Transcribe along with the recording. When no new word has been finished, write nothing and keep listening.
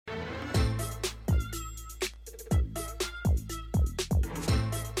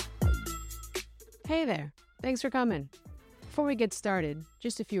Hey there, thanks for coming. Before we get started,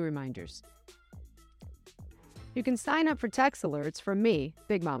 just a few reminders. You can sign up for text alerts from me,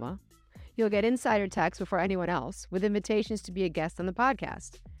 Big Mama. You'll get insider texts before anyone else with invitations to be a guest on the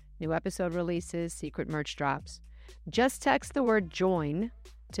podcast, new episode releases, secret merch drops. Just text the word JOIN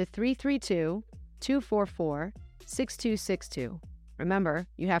to 332-244-6262. Remember,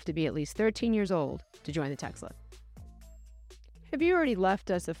 you have to be at least 13 years old to join the text list. Have you already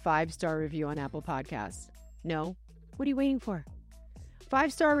left us a 5-star review on Apple Podcasts? No? What are you waiting for?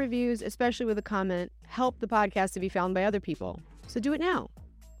 5-star reviews, especially with a comment, help the podcast to be found by other people. So do it now.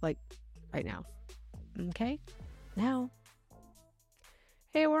 Like, right now. Okay? Now.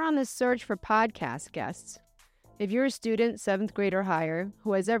 Hey, we're on the search for podcast guests. If you're a student, 7th grade or higher,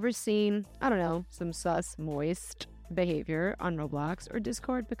 who has ever seen, some sus, moist behavior on Roblox or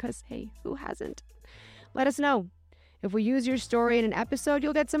Discord, because, hey, who hasn't? Let us know. If we use your story in an episode,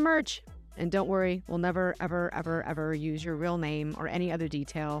 you'll get some merch. And don't worry, we'll never, ever, ever, ever use your real name or any other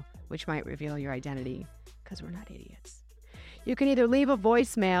detail which might reveal your identity, because we're not idiots. You can either leave a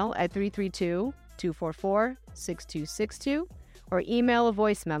voicemail at 332-244-6262 or email a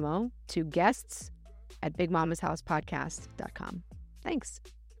voice memo to guests@bigmamashousepodcast.com. Thanks.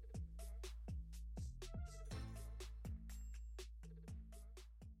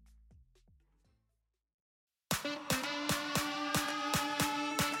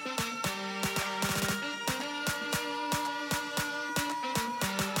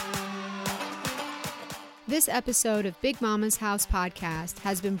 This episode of Big Mama's House Podcast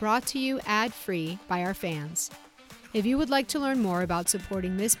has been brought to you ad-free by our fans. If you would like to learn more about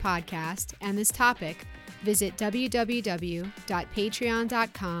supporting this podcast and this topic, visit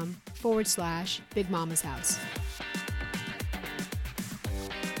www.patreon.com/Big Mama's House.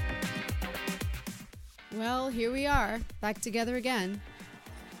 Well, here we are, back together again.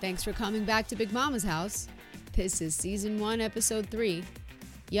 Thanks for coming back to Big Mama's House. This is Season 1, Episode 3.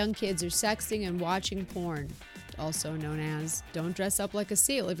 Young kids are sexting and watching porn, also known as Don't Dress Up Like a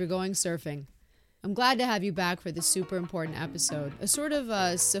Seal If You're Going Surfing. I'm glad to have you back for this super important episode, a sort of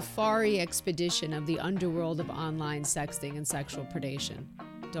a safari expedition of the underworld of online sexting and sexual predation.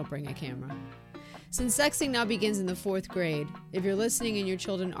 Don't bring a camera. Since sexting now begins in the 4th grade, if you're listening and your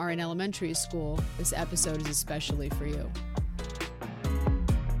children are in elementary school, this episode is especially for you.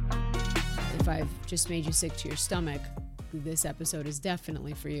 If I've just made you sick to your stomach, this episode is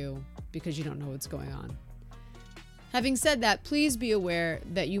definitely for you because you don't know what's going on. Having said that, please be aware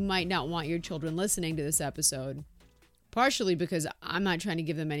that you might not want your children listening to this episode, partially because I'm not trying to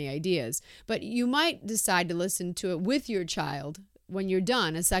give them any ideas, but you might decide to listen to it with your child when you're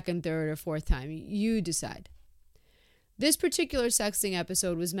done a second, third, or fourth time. You decide. This particular sexting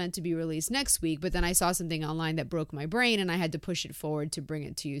episode was meant to be released next week, but then I saw something online that broke my brain and I had to push it forward to bring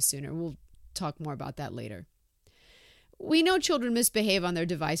it to you sooner. We'll talk more about that later. We know children misbehave on their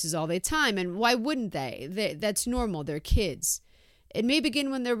devices all the time, and why wouldn't they? That's normal. They're kids. It may begin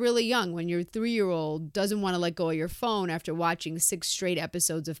when they're really young, when your 3-year-old doesn't want to let go of your phone after watching 6 straight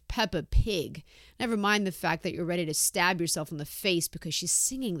episodes of Peppa Pig. Never mind the fact that you're ready to stab yourself in the face because she's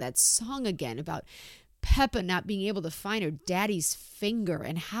singing that song again about Peppa not being able to find her daddy's finger,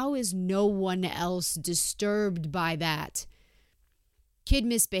 and how is no one else disturbed by that? Kid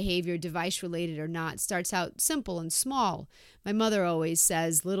misbehavior, device-related or not, starts out simple and small. My mother always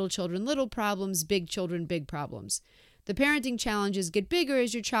says, little children, little problems, big children, big problems. The parenting challenges get bigger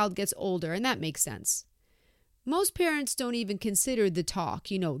as your child gets older, and that makes sense. Most parents don't even consider the talk,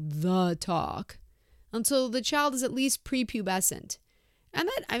 the talk, until the child is at least prepubescent. And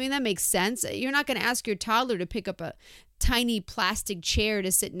that makes sense. You're not going to ask your toddler to pick up a tiny plastic chair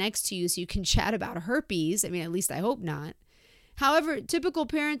to sit next to you so you can chat about herpes. At least I hope not. However, typical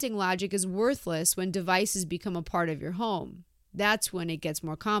parenting logic is worthless when devices become a part of your home. That's when it gets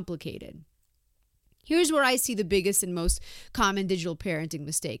more complicated. Here's where I see the biggest and most common digital parenting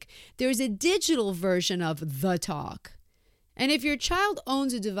mistake. There's a digital version of the talk. And if your child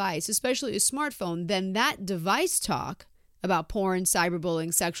owns a device, especially a smartphone, then that device talk about porn,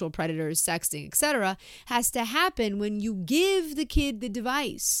 cyberbullying, sexual predators, sexting, etc., has to happen when you give the kid the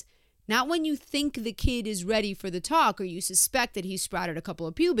device. Not when you think the kid is ready for the talk or you suspect that he's sprouted a couple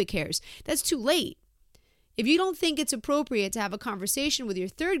of pubic hairs. That's too late. If you don't think it's appropriate to have a conversation with your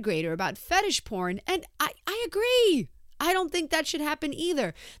 3rd grader about fetish porn, and I agree, I don't think that should happen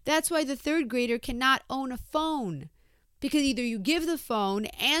either. That's why the 3rd grader cannot own a phone. Because either you give the phone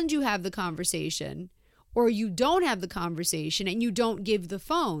and you have the conversation, or you don't have the conversation and you don't give the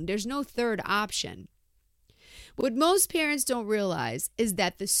phone. There's no third option. What most parents don't realize is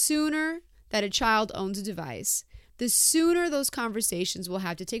that the sooner that a child owns a device, the sooner those conversations will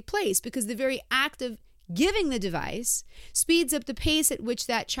have to take place, because the very act of giving the device speeds up the pace at which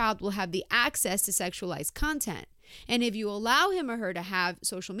that child will have the access to sexualized content. And if you allow him or her to have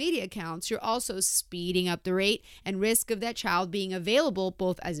social media accounts, you're also speeding up the rate and risk of that child being available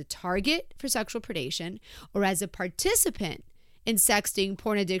both as a target for sexual predation or as a participant in sexting,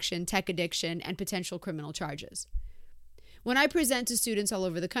 porn addiction, tech addiction, and potential criminal charges. When I present to students all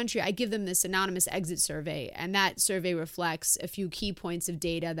over the country, I give them this anonymous exit survey, and that survey reflects a few key points of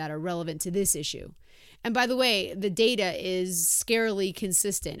data that are relevant to this issue. And by the way, the data is scarily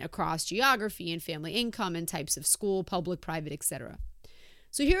consistent across geography and family income and types of school, public, private, etc.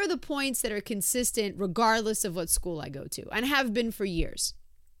 So here are the points that are consistent regardless of what school I go to, and have been for years.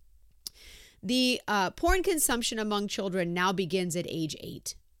 The porn consumption among children now begins at age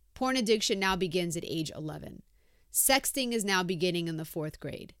 8. Porn addiction now begins at age 11. Sexting is now beginning in the 4th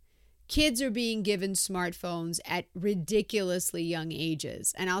grade. Kids are being given smartphones at ridiculously young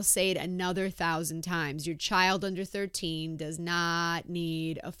ages. And I'll say it another 1,000 times. Your child under 13 does not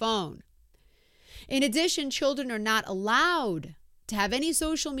need a phone. In addition, children are not allowed to have any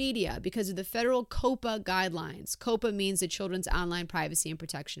social media because of the federal COPPA guidelines. COPPA means the Children's Online Privacy and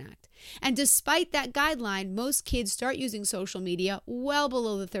Protection Act. And despite that guideline, most kids start using social media well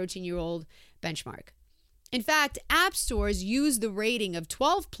below the 13-year-old benchmark. In fact, app stores use the rating of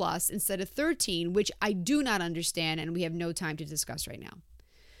 12 plus instead of 13, which I do not understand and we have no time to discuss right now.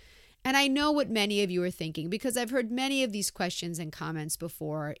 And I know what many of you are thinking because I've heard many of these questions and comments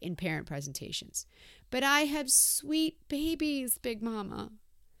before in parent presentations. But I have sweet babies, Big Mama.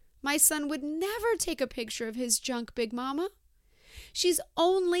 My son would never take a picture of his junk, Big Mama. She's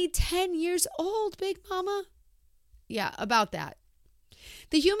only 10 years old, Big Mama. Yeah, about that.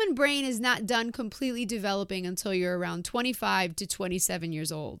 The human brain is not done completely developing until you're around 25 to 27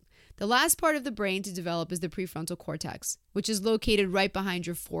 years old. The last part of the brain to develop is the prefrontal cortex, which is located right behind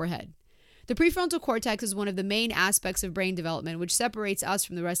your forehead. The prefrontal cortex is one of the main aspects of brain development, which separates us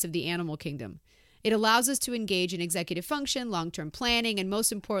from the rest of the animal kingdom. It allows us to engage in executive function, long-term planning, and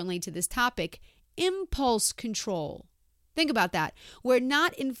most importantly to this topic, impulse control. Think about that. We're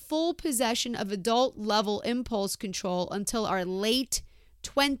not in full possession of adult-level impulse control until our late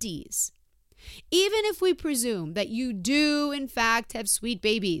 20s. Even if we presume that you do in fact have sweet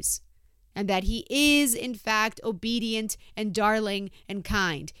babies and that he is in fact obedient and darling and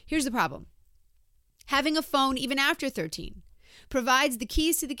kind, here's the problem. Having a phone even after 13 provides the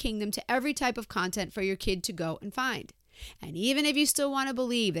keys to the kingdom to every type of content for your kid to go and find. And even if you still want to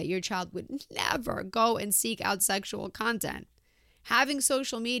believe that your child would never go and seek out sexual content, having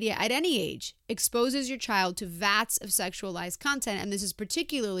social media at any age exposes your child to vats of sexualized content, and this is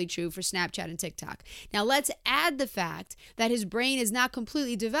particularly true for Snapchat and TikTok. Now let's add the fact that his brain is not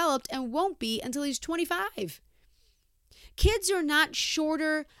completely developed and won't be until he's 25. Kids are not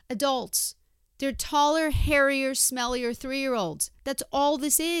shorter adults. They're taller, hairier, smellier 3-year-olds. That's all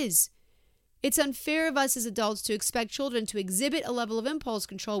this is. It's unfair of us as adults to expect children to exhibit a level of impulse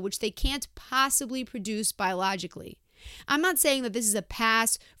control which they can't possibly produce biologically. I'm not saying that this is a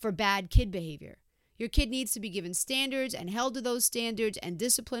pass for bad kid behavior. Your kid needs to be given standards and held to those standards and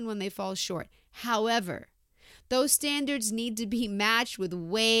disciplined when they fall short. However, those standards need to be matched with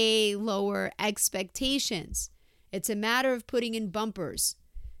way lower expectations. It's a matter of putting in bumpers.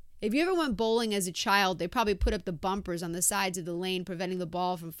 If you ever went bowling as a child, they probably put up the bumpers on the sides of the lane, preventing the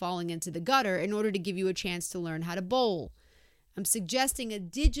ball from falling into the gutter in order to give you a chance to learn how to bowl. I'm suggesting a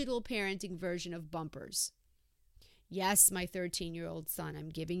digital parenting version of bumpers. Yes, my 13-year-old son, I'm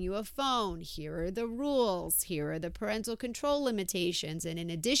giving you a phone. Here are the rules. Here are the parental control limitations. And in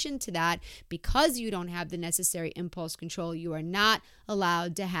addition to that, because you don't have the necessary impulse control, you are not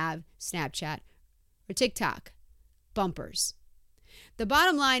allowed to have Snapchat or TikTok. Bumpers. The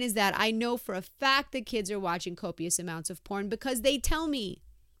bottom line is that I know for a fact that kids are watching copious amounts of porn because they tell me.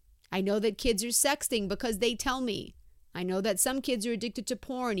 I know that kids are sexting because they tell me. I know that some kids are addicted to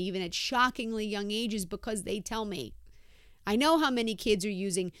porn even at shockingly young ages because they tell me. I know how many kids are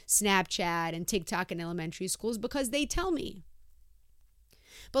using Snapchat and TikTok in elementary schools because they tell me.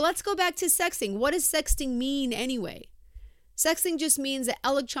 But let's go back to sexting. What does sexting mean anyway? Sexting just means the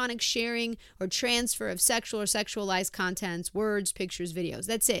electronic sharing or transfer of sexual or sexualized contents, words, pictures, videos.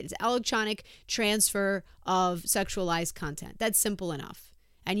 That's it. It's electronic transfer of sexualized content. That's simple enough.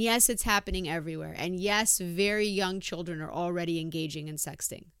 And yes, it's happening everywhere. And yes, very young children are already engaging in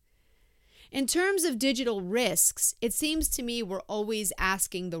sexting. In terms of digital risks, it seems to me we're always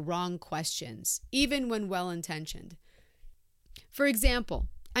asking the wrong questions, even when well-intentioned. For example,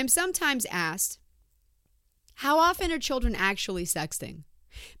 I'm sometimes asked, how often are children actually sexting?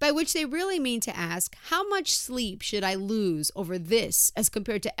 by which they really mean to ask, how much sleep should I lose over this as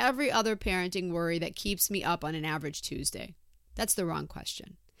compared to every other parenting worry that keeps me up on an average Tuesday? That's the wrong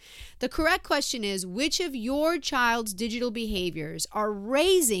question. The correct question is, which of your child's digital behaviors are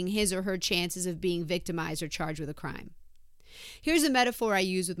raising his or her chances of being victimized or charged with a crime? Here's a metaphor I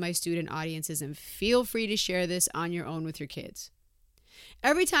use with my student audiences, and feel free to share this on your own with your kids.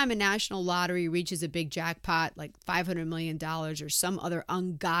 Every time a national lottery reaches a big jackpot, like $500 million or some other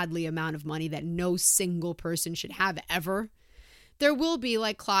ungodly amount of money that no single person should have ever, there will be,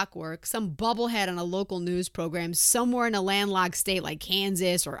 like clockwork, some bubblehead on a local news program somewhere in a landlocked state like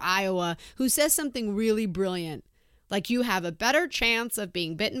Kansas or Iowa who says something really brilliant, like you have a better chance of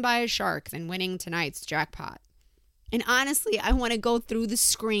being bitten by a shark than winning tonight's jackpot. And honestly, I want to go through the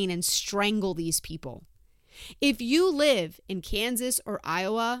screen and strangle these people. If you live in Kansas or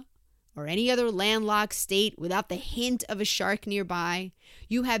Iowa or any other landlocked state without the hint of a shark nearby,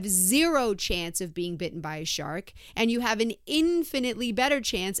 you have zero chance of being bitten by a shark, and you have an infinitely better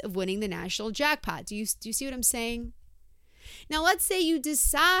chance of winning the national jackpot. Do you see what I'm saying? Now, let's say you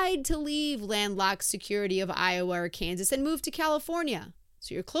decide to leave landlocked security of Iowa or Kansas and move to California.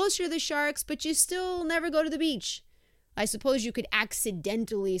 So you're closer to the sharks, but you still never go to the beach. I suppose you could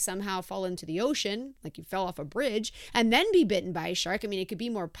accidentally somehow fall into the ocean, like you fell off a bridge, and then be bitten by a shark. I mean, it could be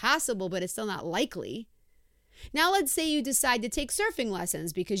more possible, but it's still not likely. Now let's say you decide to take surfing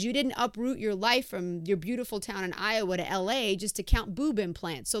lessons because you didn't uproot your life from your beautiful town in Iowa to LA just to count boob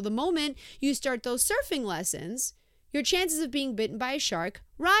implants. So the moment you start those surfing lessons, your chances of being bitten by a shark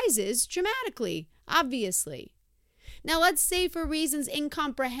rises dramatically, obviously. Now, let's say for reasons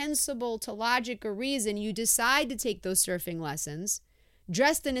incomprehensible to logic or reason, you decide to take those surfing lessons,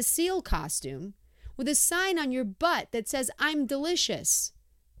 dressed in a seal costume, with a sign on your butt that says, "I'm delicious."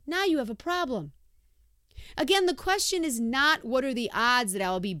 Now you have a problem. Again, the question is not what are the odds that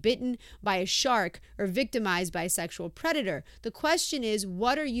I will be bitten by a shark or victimized by a sexual predator. The question is,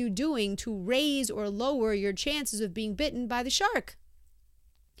 what are you doing to raise or lower your chances of being bitten by the shark?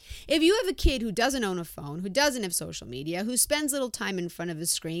 If you have a kid who doesn't own a phone, who doesn't have social media, who spends little time in front of a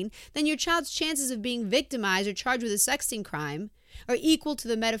screen, then your child's chances of being victimized or charged with a sexting crime are equal to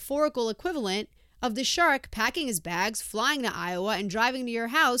the metaphorical equivalent of the shark packing his bags, flying to Iowa, and driving to your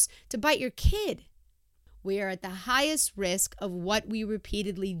house to bite your kid. We are at the highest risk of what we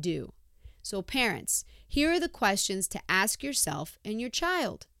repeatedly do. So parents, here are the questions to ask yourself and your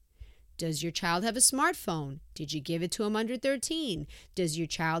child. Does your child have a smartphone? Did you give it to him under 13? Does your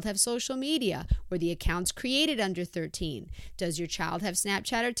child have social media? Were the accounts created under 13? Does your child have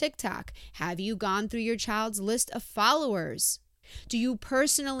Snapchat or TikTok? Have you gone through your child's list of followers? Do you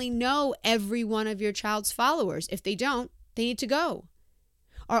personally know every one of your child's followers? If they don't, they need to go.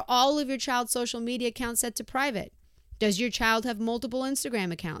 Are all of your child's social media accounts set to private? Does your child have multiple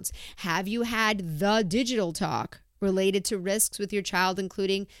Instagram accounts? Have you had the digital talk related to risks with your child,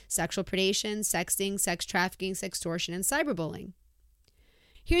 including sexual predation, sexting, sex trafficking, sextortion, and cyberbullying?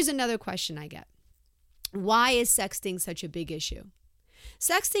 Here's another question I get. Why is sexting such a big issue?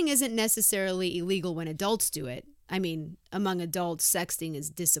 Sexting isn't necessarily illegal when adults do it. I mean, among adults, sexting is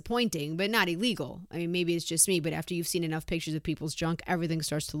disappointing, but not illegal. I mean, maybe it's just me, but after you've seen enough pictures of people's junk, everything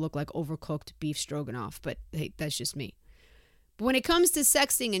starts to look like overcooked beef stroganoff. But hey, that's just me. But when it comes to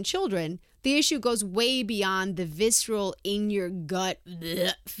sexting and children, the issue goes way beyond the visceral, in-your-gut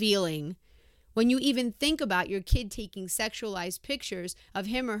feeling when you even think about your kid taking sexualized pictures of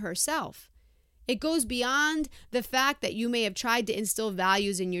him or herself. It goes beyond the fact that you may have tried to instill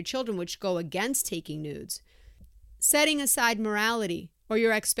values in your children which go against taking nudes. Setting aside morality or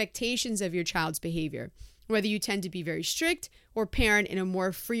your expectations of your child's behavior, whether you tend to be very strict or parent in a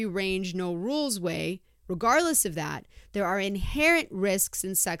more free-range, no-rules way, regardless of that, there are inherent risks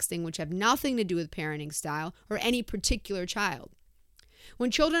in sexting which have nothing to do with parenting style or any particular child. When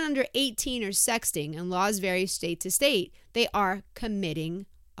children under 18 are sexting, and laws vary state to state, they are committing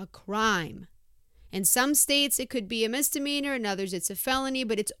a crime. In some states, it could be a misdemeanor, in others, it's a felony,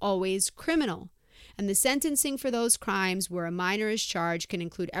 but it's always criminal. And the sentencing for those crimes where a minor is charged can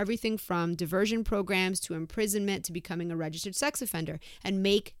include everything from diversion programs to imprisonment to becoming a registered sex offender. And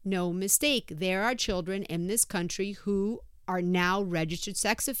make no mistake, there are children in this country who are now registered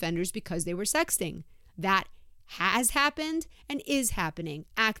sex offenders because they were sexting. That has happened and is happening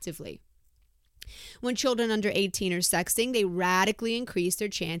actively. When children under 18 are sexting, they radically increase their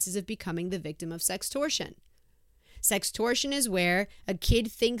chances of becoming the victim of sextortion. Sextortion is where a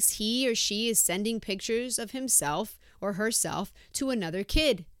kid thinks he or she is sending pictures of himself or herself to another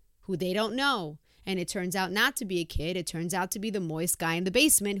kid who they don't know. And it turns out not to be a kid. It turns out to be the moist guy in the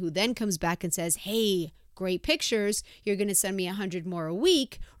basement who then comes back and says, "Hey, great pictures, you're going to send me 100 more a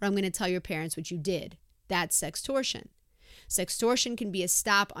week, or I'm going to tell your parents what you did. That's sextortion. Sextortion can be a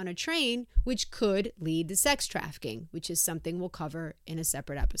stop on a train, which could lead to sex trafficking, which is something we'll cover in a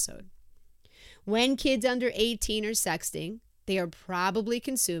separate episode. When kids under 18 are sexting, they are probably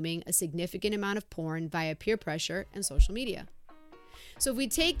consuming a significant amount of porn via peer pressure and social media. So if we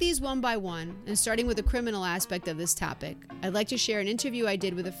take these one by one, and starting with the criminal aspect of this topic, I'd like to share an interview I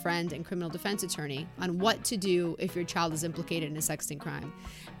did with a friend and criminal defense attorney on what to do if your child is implicated in a sexting crime,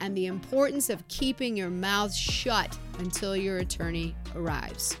 and the importance of keeping your mouth shut until your attorney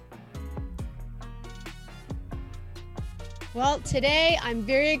arrives. Well, today I'm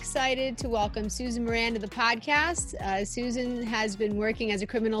very excited to welcome Susan Moran to the podcast. Susan has been working as a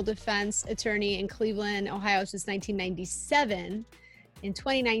criminal defense attorney in Cleveland, Ohio since 1997. In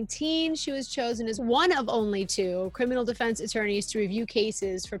 2019, she was chosen as one of only 2 criminal defense attorneys to review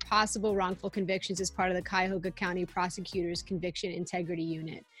cases for possible wrongful convictions as part of the Cuyahoga County Prosecutor's Conviction Integrity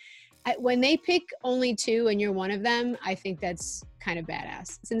Unit. When they pick only 2 and you're one of them, I think that's kind of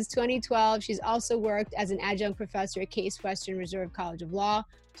badass. Since 2012, she's also worked as an adjunct professor at Case Western Reserve College of Law.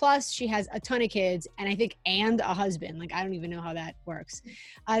 Plus, she has a ton of kids and a husband. Like, I don't even know how that works.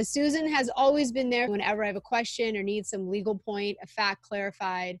 Susan has always been there whenever I have a question or need some legal point, a fact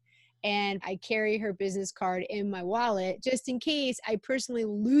clarified. And I carry her business card in my wallet just in case I personally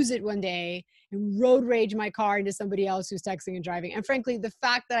lose it one day and road rage my car into somebody else who's texting and driving. And frankly, the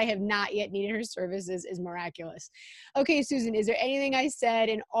fact that I have not yet needed her services is miraculous. Okay, Susan, is there anything I said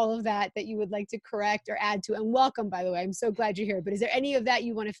in all of that that you would like to correct or add to? And welcome, by the way. I'm so glad you're here. But is there any of that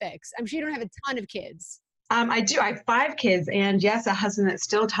you want to fix? I'm sure you don't have a ton of kids. I do. I have 5 kids, and yes, a husband that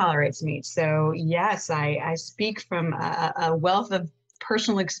still tolerates me. So yes, I speak from a wealth of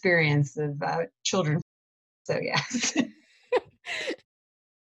personal experience of children. So yes.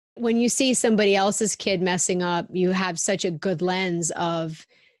 When you see somebody else's kid messing up, you have such a good lens of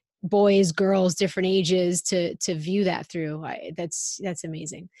boys, girls, different ages to view that through. That's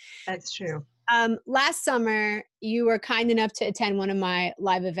amazing. That's true. Last summer, you were kind enough to attend one of my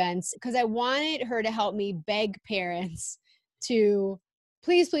live events because I wanted her to help me beg parents to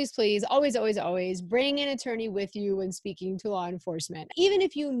please, please, please, always, always, always bring an attorney with you when speaking to law enforcement. Even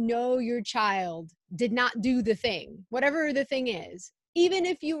if you know your child did not do the thing, whatever the thing is, even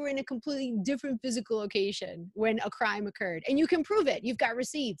if you were in a completely different physical location when a crime occurred, and you can prove it, you've got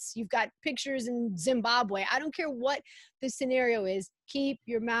receipts, you've got pictures in Zimbabwe, I don't care what the scenario is, keep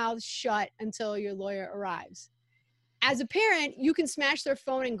your mouth shut until your lawyer arrives. As a parent, you can smash their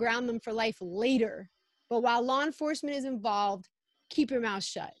phone and ground them for life later, but while law enforcement is involved, keep your mouth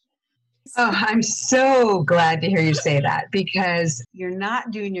shut. Oh, I'm so glad to hear you say that, because you're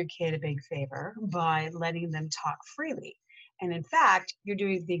not doing your kid a big favor by letting them talk freely. And in fact, you're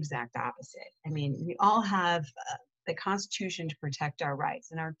doing the exact opposite. I mean, we all have the Constitution to protect our rights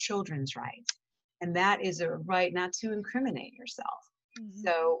and our children's rights. And that is a right not to incriminate yourself. Mm-hmm.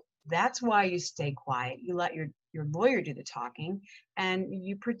 So that's why you stay quiet. You let your lawyer do the talking, and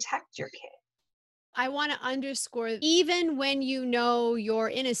you protect your kid. I want to underscore, even when you know you're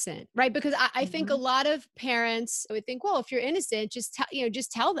innocent, right? Because I think a lot of parents would think, well, if you're innocent, just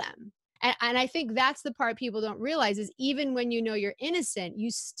tell them. And I think that's the part people don't realize is even when you know you're innocent,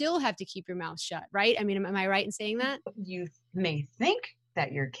 you still have to keep your mouth shut, right? I mean, am I right in saying that? You may think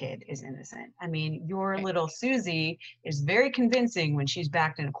that your kid is innocent. I mean, your little Susie is very convincing when she's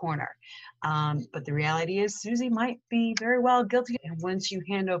backed in a corner. But the reality is Susie might be very well guilty. And once you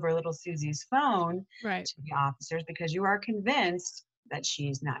hand over little Susie's phone to the officers because you are convinced that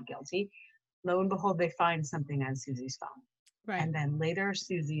she's not guilty, lo and behold, they find something on Susie's phone. Right. And then later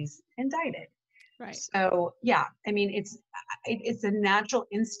Susie's indicted. Right. So yeah, I mean, it's a natural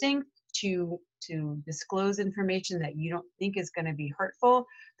instinct to disclose information that you don't think is going to be hurtful.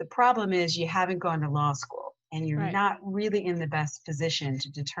 The problem is you haven't gone to law school and you're not really in the best position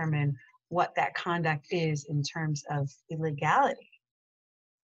to determine what that conduct is in terms of illegality.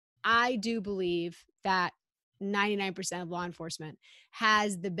 I do believe that 99% of law enforcement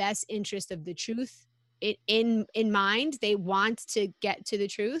has the best interest of the truth in mind. They want to get to the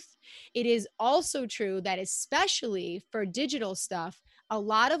truth. It is also true that especially for digital stuff, a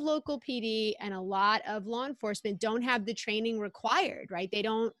lot of local PD and a lot of law enforcement don't have the training required, right? They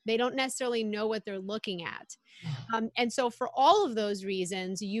don't necessarily know what they're looking at. And so for all of those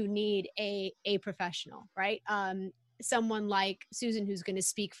reasons, you need a professional, right? Someone like Susan who's going to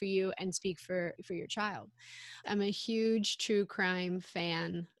speak for you and speak for your child. I'm a huge true crime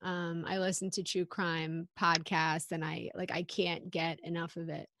fan. I listen to true crime podcasts and I can't get enough of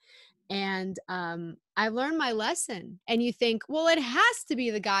it. And I learned my lesson. And you think, well, it has to be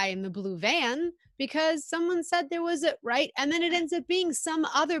the guy in the blue van because someone said there was a right. And then it ends up being some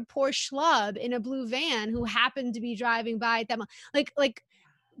other poor schlub in a blue van who happened to be driving by at that moment. Like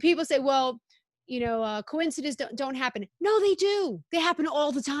people say, well, coincidences don't happen. No, they do. They happen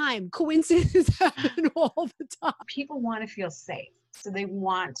all the time. Coincidences happen all the time. People want to feel safe. So they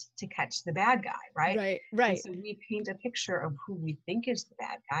want to catch the bad guy, right? Right, And right. so we paint a picture of who we think is the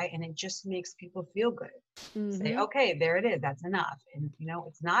bad guy, and it just makes people feel good. Say, Mm-hmm. okay, there it is. That's enough. And,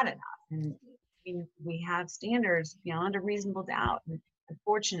 it's not enough. And we have standards beyond a reasonable doubt. And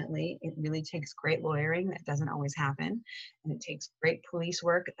unfortunately, it really takes great lawyering. That doesn't always happen. And it takes great police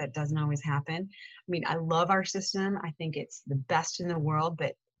work. That doesn't always happen. I mean, I love our system. I think it's the best in the world,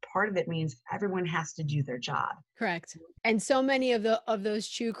 but part of it means everyone has to do their job. Correct. And so many of those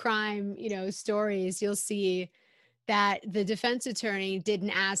true crime, stories, you'll see that the defense attorney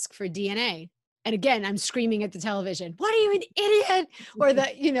didn't ask for DNA. And again, I'm screaming at the television, what are you, an idiot? Or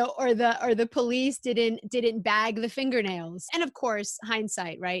the police didn't bag the fingernails. And of course,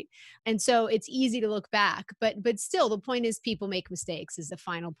 hindsight, right? And so it's easy to look back, but still the point is people make mistakes is the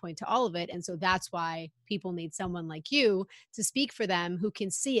final point to all of it. And so that's why people need someone like you to speak for them who can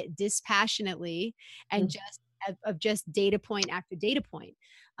see it dispassionately and just data point after data point.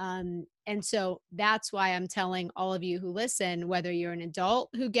 And so that's why I'm telling all of you who listen, whether you're an adult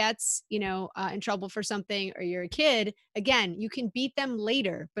who gets, in trouble for something or you're a kid, again, you can beat them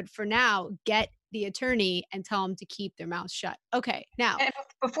later. But for now, get the attorney and tell them to keep their mouth shut. Okay. Now, And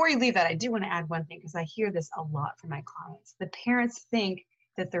before you leave that, I do want to add one thing because I hear this a lot from my clients. The parents think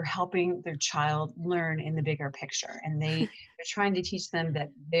that they're helping their child learn in the bigger picture, and they're trying to teach them that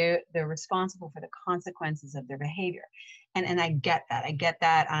they're responsible for the consequences of their behavior. And I get that. I get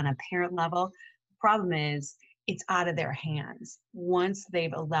that on a parent level. The problem is it's out of their hands. Once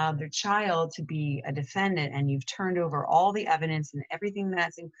they've allowed their child to be a defendant and you've turned over all the evidence and everything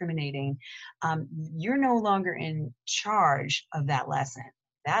that's incriminating, you're no longer in charge of that lesson.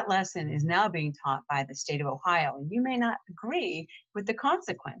 That lesson is now being taught by the state of Ohio, and you may not agree with the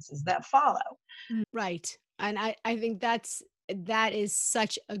consequences that follow. right. And I think that is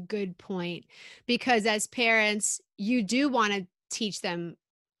such a good point because as parents, you do want to teach them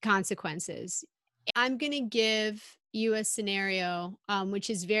consequences. I'm going to give you a scenario, which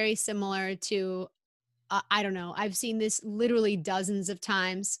is very similar to, I don't know, I've seen this literally dozens of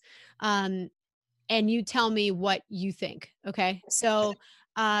times. And you tell me what you think. Okay. So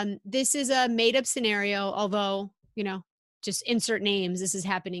this is a made up scenario, although, just insert names. This is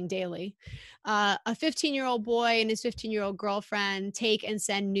happening daily. A 15-year-old boy and his 15-year-old girlfriend take and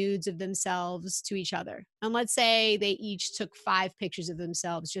send nudes of themselves to each other. And let's say they each took 5 pictures of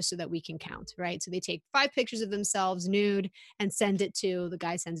themselves just so that we can count, right? So they take 5 pictures of themselves nude and send it to the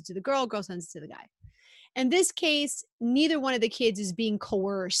guy, sends it to the girl sends it to the guy. In this case, neither one of the kids is being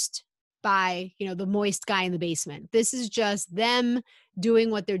coerced by, the moist guy in the basement. This is just them doing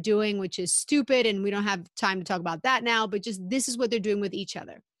what they're doing, which is stupid. And we don't have time to talk about that now, but just this is what they're doing with each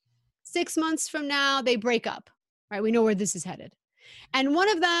other. 6 months from now, they break up, right? We know where this is headed. And one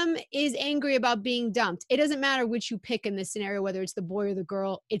of them is angry about being dumped. It doesn't matter which you pick in this scenario, whether it's the boy or the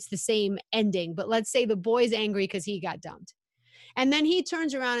girl, it's the same ending. But let's say the boy's angry because he got dumped. And then he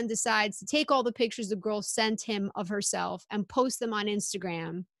turns around and decides to take all the pictures the girl sent him of herself and post them on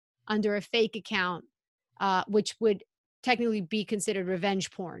Instagram under a fake account, which would technically be considered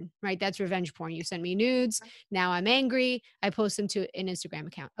revenge porn, right? That's revenge porn. You send me nudes. Now I'm angry. I post them to an Instagram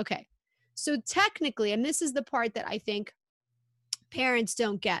account. Okay. So technically, and this is the part that I think parents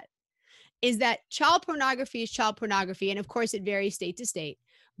don't get, is that child pornography is child pornography. And of course, it varies state to state.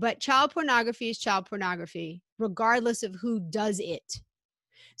 But child pornography is child pornography, regardless of who does it.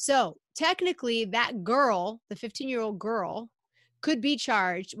 So technically, that girl, the 15-year-old girl, could be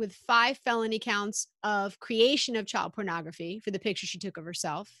charged with 5 felony counts of creation of child pornography for the picture she took of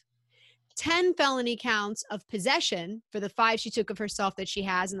herself, 10 felony counts of possession for the 5 she took of herself that she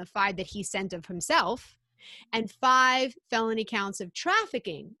has and the 5 that he sent of himself, and 5 felony counts of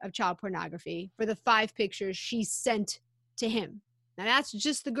trafficking of child pornography for the 5 pictures she sent to him. Now that's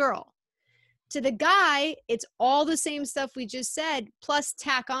just the girl. To the guy, it's all the same stuff we just said, plus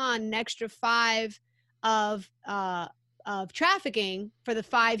tack on an extra 5 of trafficking for the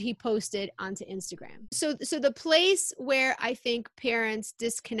 5 he posted onto Instagram. So the place where I think parents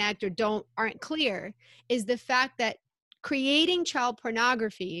disconnect or aren't clear is the fact that creating child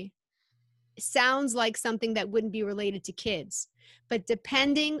pornography sounds like something that wouldn't be related to kids. But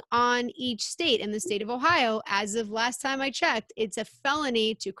depending on each state, in the state of Ohio, as of last time I checked, it's a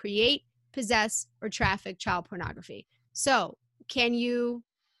felony to create, possess, or traffic child pornography. So can you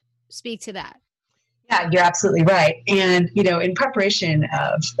Speak to that. Yeah, you're absolutely right. And, in preparation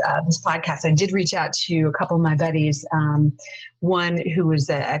of this podcast, I did reach out to a couple of my buddies, one who was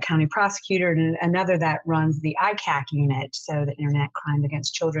a county prosecutor and another that runs the ICAC unit, so the Internet Crimes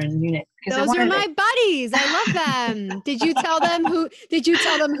Against Children unit. Those are my buddies. I love them. Did you tell them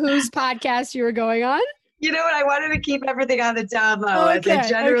whose podcast you were going on? You know what? I wanted to keep everything on the down low, as I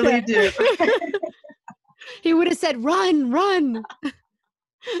generally do. He would have said, run.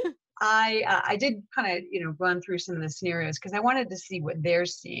 I did kind of, run through some of the scenarios because I wanted to see what they're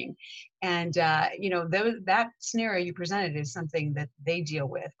seeing. And, that scenario you presented is something that they deal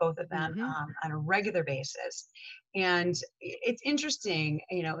with, both of them, on a regular basis. And it's interesting,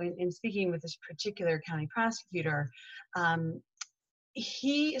 in speaking with this particular county prosecutor,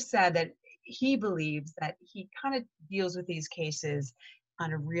 he said that he believes that he kind of deals with these cases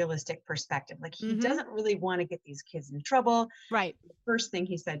on a realistic perspective. Like he doesn't really want to get these kids in trouble. Right. The first thing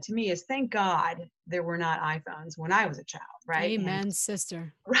he said to me is, thank God there were not iPhones when I was a child. Right. Amen, and,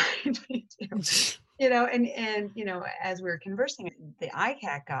 sister. Right. Me too. And as we were conversing, the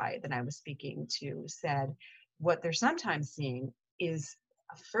ICAC guy that I was speaking to said what they're sometimes seeing is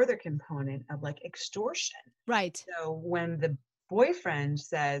a further component of like extortion. Right. So when the boyfriend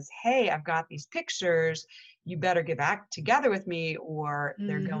says, hey, I've got these pictures, you better get back together with me or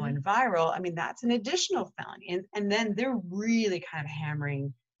they're going viral. I mean, that's an additional felony. And then they're really kind of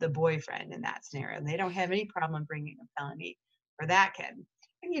hammering the boyfriend in that scenario. And they don't have any problem bringing a felony for that kid. And,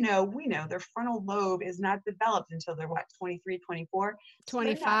 we know their frontal lobe is not developed until they're 23, 24?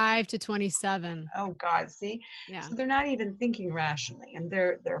 25 to 27. Oh God, see? Yeah. So they're not even thinking rationally and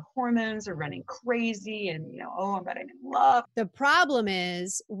their hormones are running crazy and, oh, but I'm in love. The problem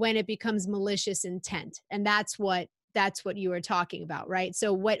is when it becomes malicious intent. And that's what you were talking about, right?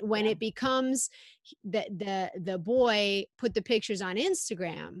 So when it becomes the boy put the pictures on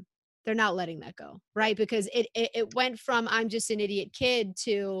Instagram, they're not letting that go, right? Because it went from I'm just an idiot kid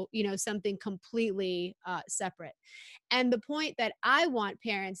to, something completely separate. And the point that I want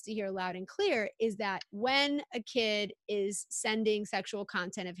parents to hear loud and clear is that when a kid is sending sexual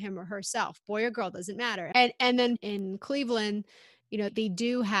content of him or herself, boy or girl, doesn't matter. And then in Cleveland, they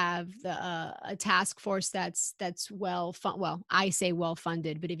do have a task force that's well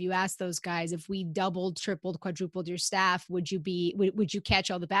funded. But if you ask those guys, if we doubled, tripled, quadrupled your staff, would you catch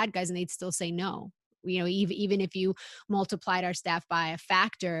all the bad guys? And they'd still say no. Even if you multiplied our staff by a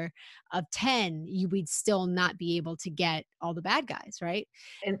factor of 10, we'd still not be able to get all the bad guys, right?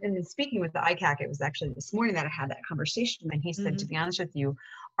 And speaking with the ICAC, it was actually this morning that I had that conversation. And he said, to be honest with you,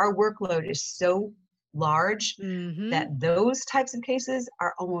 our workload is so large that those types of cases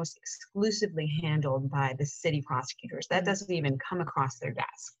are almost exclusively handled by the city prosecutors. That doesn't even come across their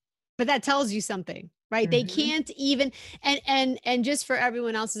desk. But that tells you something, right? They can't even, and just for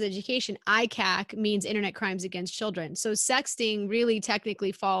everyone else's education, ICAC means Internet Crimes Against Children. So sexting really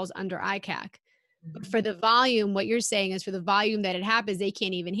technically falls under ICAC. But for the volume, what you're saying is for the volume that it happens, they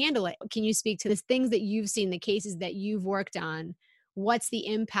can't even handle it. Can you speak to the things that you've seen, the cases that you've worked on? What's the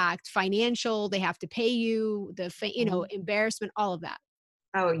impact? Financial, they have to pay you, embarrassment, all of that.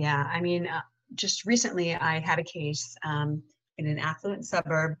 Oh yeah. I mean, just recently I had a case in an affluent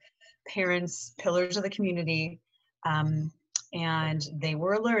suburb, parents, pillars of the community, and they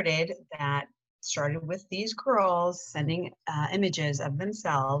were alerted that started with these girls sending images of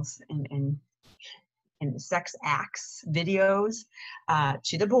themselves in sex acts, videos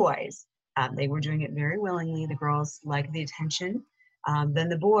to the boys. They were doing it very willingly. The girls liked the attention. Then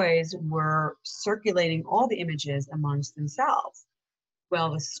the boys were circulating all the images amongst themselves.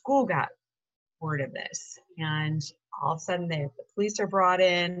 Well, the school got word of this, and all of a sudden the police are brought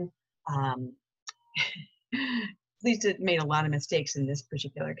in. Police made a lot of mistakes in this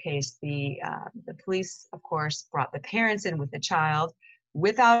particular case. The police, of course, brought the parents in with the child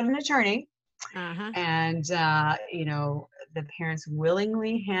without an attorney. And, the parents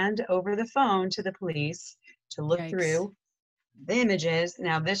willingly hand over the phone to the police to look through the images.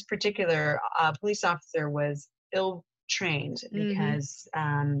 Now, this particular police officer was ill-trained because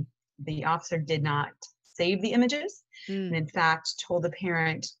the officer did not save the images and, in fact, told the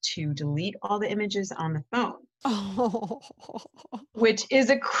parent to delete all the images on the phone, which is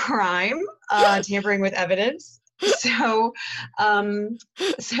a crime, tampering with evidence. So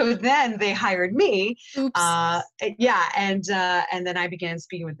then they hired me. And then I began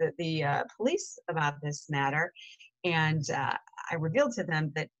speaking with the police about this matter. And I revealed to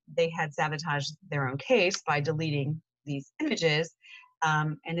them that they had sabotaged their own case by deleting these images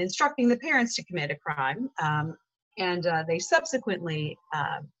and instructing the parents to commit a crime. And they subsequently,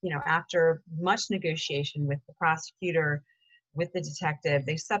 after much negotiation with the prosecutor, with the detective.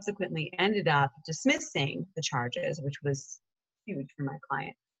 They subsequently ended up dismissing the charges, which was huge for my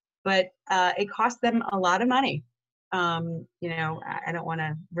client. But it cost them a lot of money. I don't want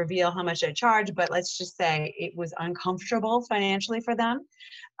to reveal how much I charge, but let's just say it was uncomfortable financially for them.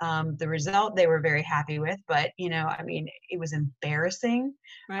 The result they were very happy with, but it was embarrassing.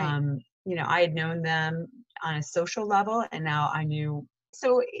 Right. I had known them on a social level, and now I knew.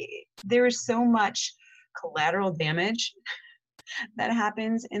 So there is so much collateral damage that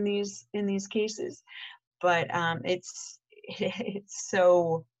happens in these cases, but it's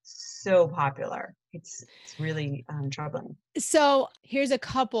so popular. It's really troubling. So here's a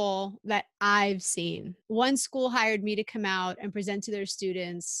couple that I've seen. One school hired me to come out and present to their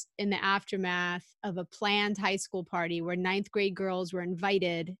students in the aftermath of a planned high school party where ninth grade girls were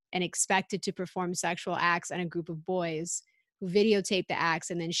invited and expected to perform sexual acts on a group of boys who videotaped the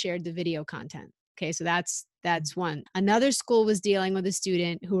acts and then shared the video content. Okay, so that's one. Another school was dealing with a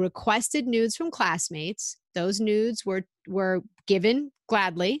student who requested nudes from classmates. Those nudes were given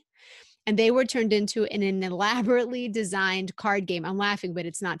gladly, and they were turned into an elaborately designed card game. I'm laughing, but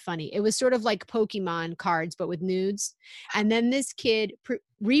it's not funny. It was sort of like Pokemon cards, but with nudes. And then this kid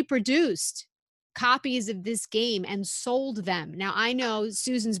reproduced copies of this game and sold them. Now I know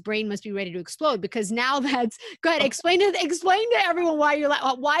Susan's brain must be ready to explode, because now that's go ahead. Explain to everyone why you're like,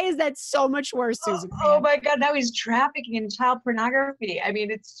 why is that so much worse, Susan? Oh my God, now he's trafficking in child pornography. I mean,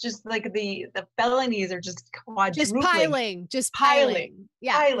 it's just like the felonies are just quadrupling. Just piling.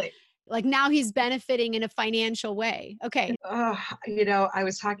 Yeah. Piling. Like now he's benefiting in a financial way. Okay. I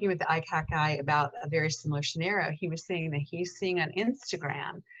was talking with the ICAC guy about a very similar scenario. He was saying that he's seeing on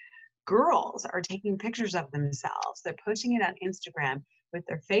Instagram, girls are taking pictures of themselves. They're posting it on Instagram with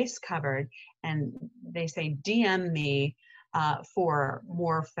their face covered, and they say, DM me for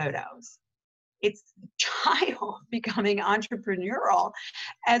more photos. It's child becoming entrepreneurial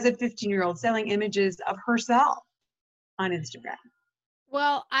as a 15-year-old selling images of herself on Instagram.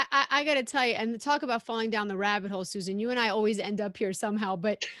 Well, I got to tell you, and talk about falling down the rabbit hole, Susan, you and I always end up here somehow,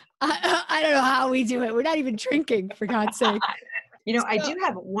 but I don't know how we do it. We're not even drinking, for God's sake. I do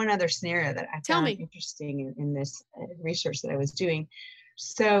have one other scenario that I found me. interesting in this research that I was doing.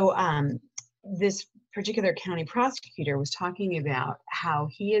 So this particular county prosecutor was talking about how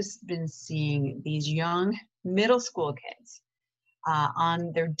he has been seeing these young middle school kids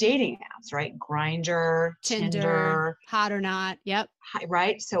on their dating apps, right? Grindr, Tinder, Hot or Not. Yep.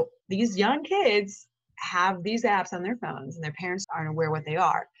 Right. So these young kids have these apps on their phones, and their parents aren't aware what they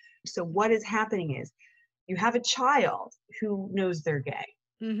are. So what is happening is you have a child who knows they're gay,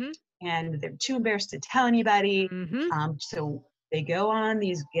 mm-hmm. and they're too embarrassed to tell anybody. Mm-hmm. So they go on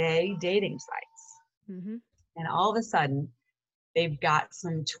these gay dating sites, mm-hmm. and all of a sudden they've got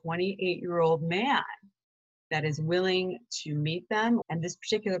some 28-year-old man that is willing to meet them. And this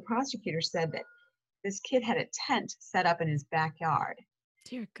particular prosecutor said that this kid had a tent set up in his backyard.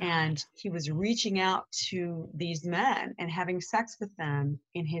 Dear God. And he was reaching out to these men and having sex with them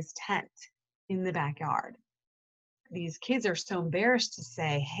in his tent in the backyard. These kids are so embarrassed to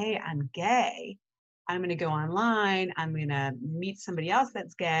say, hey, I'm gay. I'm going to go online. I'm going to meet somebody else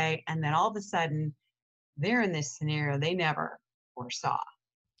that's gay. And then all of a sudden, they're in this scenario they never foresaw.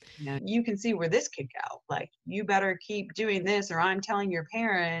 You can see where this could go. Like, you better keep doing this, or I'm telling your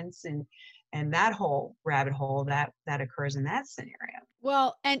parents, and that whole rabbit hole that occurs in that scenario.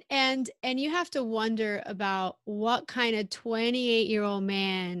 Well, and you have to wonder about what kind of 28-year-old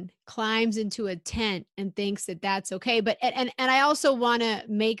man climbs into a tent and thinks that that's okay. But and I also want to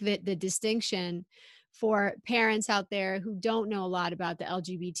make the distinction for parents out there who don't know a lot about the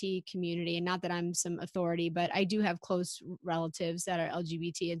LGBT community. And not that I'm some authority, but I do have close relatives that are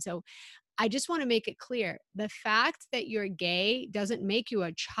LGBT. And so I just want to make it clear, the fact that you're gay doesn't make you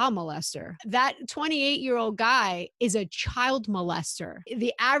a child molester. That 28-year-old guy is a child molester.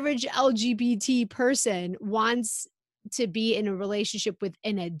 The average LGBT person wants to be in a relationship with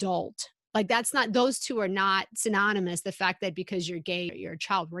an adult. Like, that's not, those two are not synonymous. The fact that because you're gay, you're a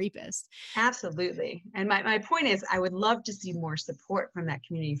child rapist. Absolutely. And my point is, I would love to see more support from that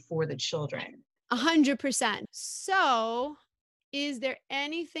community for the children. 100%. So is there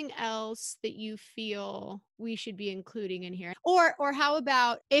anything else that you feel we should be including in here? Or how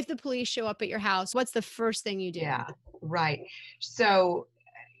about if the police show up at your house, what's the first thing you do? Yeah, right. So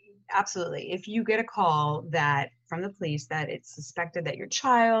absolutely. If you get a call from the police that it's suspected that your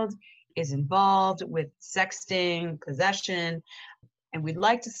child is involved with sexting, possession, and we'd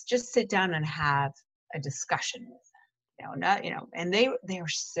like to just sit down and have a discussion with them. not, and they are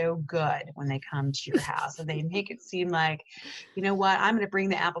so good when they come to your house and they make it seem like, you know what, I'm going to bring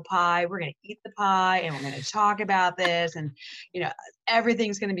the apple pie. We're going to eat the pie and we're going to talk about this and, you know,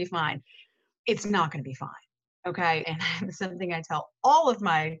 everything's going to be fine. It's not going to be fine. Okay. And something I tell all of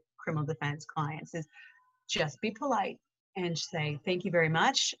my criminal defense clients is just be polite and say, thank you very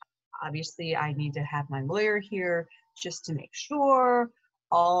much. Obviously, I need to have my lawyer here just to make sure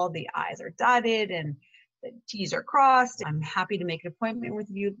all the I's are dotted and the T's are crossed. I'm happy to make an appointment with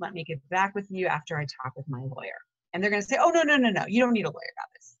you. Let me get back with you after I talk with my lawyer. And they're going to say, oh, no, no, no, no. You don't need a lawyer about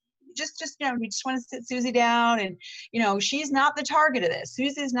this. Just, we just want to sit Susie down and, she's not the target of this.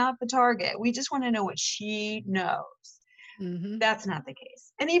 Susie's not the target. We just want to know what she knows. Mm-hmm. That's not the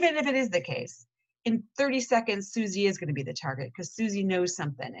case. And even if it is the case, in 30 seconds, Susie is going to be the target because Susie knows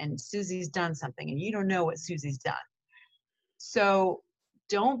something and Susie's done something and you don't know what Susie's done. So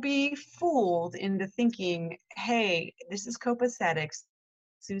don't be fooled into thinking, hey, this is copacetic.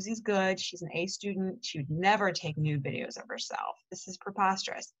 Susie's good. She's an A student. She would never take nude videos of herself. This is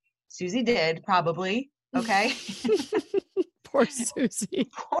preposterous. Susie did, probably. Okay. Poor Susie.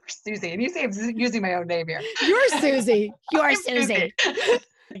 Poor Susie. And you say I'm using my own name here. You're Susie. You're Susie.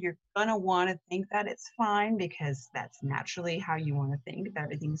 You're going to want to think that it's fine because that's naturally how you want to think, that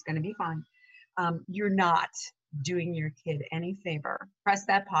everything's going to be fine. You're not doing your kid any favor. Press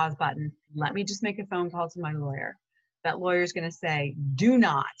that pause button. Let me just make a phone call to my lawyer. That lawyer is going to say, do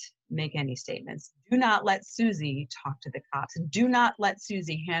not make any statements. Do not let Susie talk to the cops. Do not let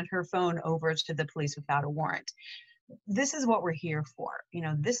Susie hand her phone over to the police without a warrant. This is what we're here for.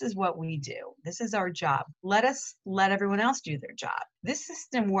 This is what we do. This is our job. Let everyone else do their job. This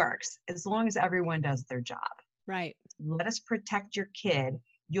system works as long as everyone does their job. Right. Let us protect your kid.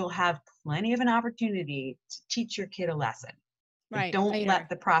 You'll have plenty of an opportunity to teach your kid a lesson. Right. Don't later. let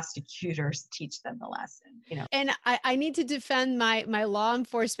the prosecutors teach them the lesson. And I need to defend my law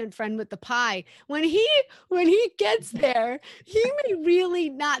enforcement friend with the pie. When he gets there, he may really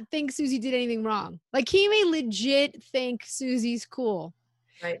not think Susie did anything wrong. Like he may legit think Susie's cool.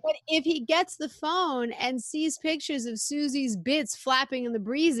 Right. But if he gets the phone and sees pictures of Susie's bits flapping in the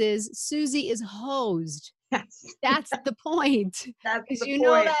breezes, Susie is hosed. Yes. That's the point. That's the point. point.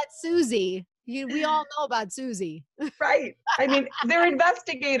 Know that Susie. We all know about Susie. Right. I mean, they're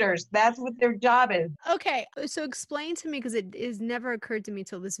investigators. That's what their job is. Okay. So explain to me, because it has never occurred to me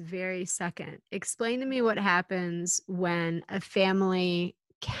till this very second. Explain to me what happens when a family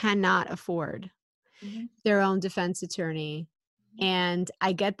cannot afford their own defense attorney. And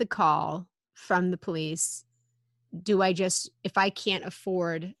I get the call from the police. If I can't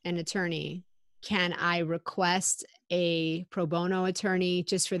afford an attorney, can I request a pro bono attorney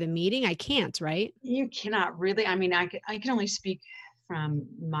just for the meeting? I can't, right? You cannot really. I mean, I can only speak from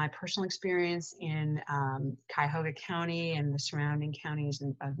my personal experience in Cuyahoga County and the surrounding counties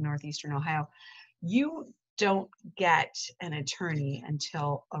of northeastern Ohio. You don't get an attorney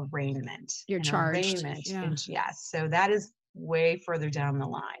until arraignment. You're charged. Arraignment. Yes. So that is way further down the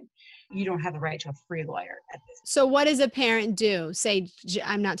line. You don't have the right to a free lawyer at this point. So what does a parent do? Say,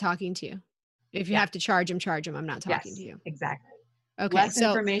 I'm not talking to you. If you have to charge him, I'm not talking to you. Exactly. Okay. Less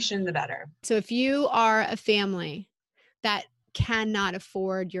information, the better. So if you are a family that cannot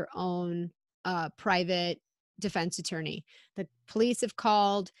afford your own private defense attorney, the police have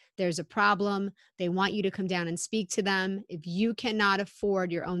called, there's a problem, they want you to come down and speak to them. If you cannot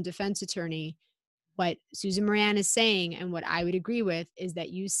afford your own defense attorney, what Susan Moran is saying, and what I would agree with, is that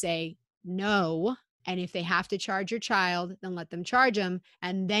you say no. And if they have to charge your child, then let them charge them.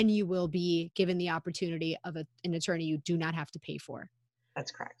 And then you will be given the opportunity of an attorney you do not have to pay for.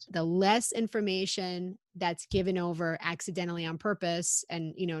 That's correct. The less information that's given over accidentally on purpose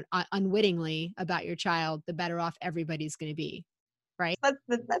and, unwittingly about your child, the better off everybody's going to be. Right.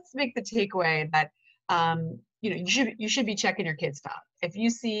 Let's make the takeaway that, you should be checking your kid's phone. If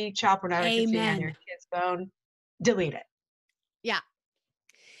you see child pornography on your kid's phone, delete it. Yeah.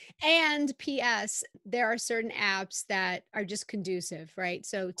 And P.S., there are certain apps that are just conducive, right?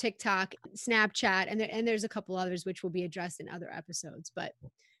 So TikTok, Snapchat, and there's a couple others which will be addressed in other episodes. But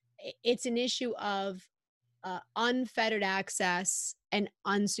it's an issue of unfettered access and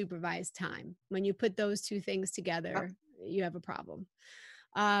unsupervised time. When you put those two things together, you have a problem.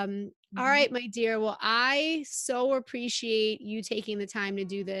 All right, my dear. Well, I so appreciate you taking the time to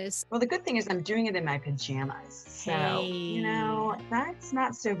do this. Well, the good thing is I'm doing it in my pajamas. So, Hey. that's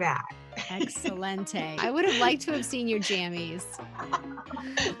not so bad. Excellente. I would have liked to have seen your jammies.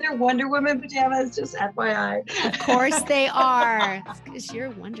 They're Wonder Woman pajamas, just FYI. Of course they are. Because you're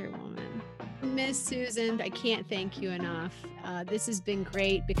Wonder Woman. Miss Susan, I can't thank you enough. This has been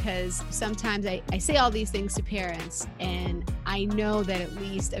great because sometimes I say all these things to parents and I know that at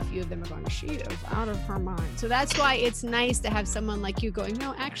least a few of them are going, she is out of her mind. So that's why it's nice to have someone like you going,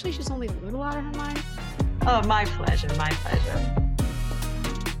 no, actually she's only a little out of her mind. Oh, my pleasure. My pleasure.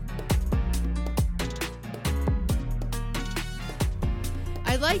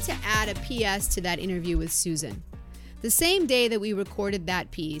 I'd like to add a PS to that interview with Susan. The same day that we recorded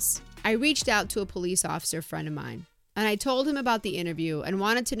that piece, I reached out to a police officer friend of mine, and I told him about the interview and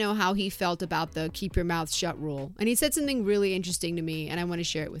wanted to know how he felt about the keep your mouth shut rule. And he said something really interesting to me, and I want to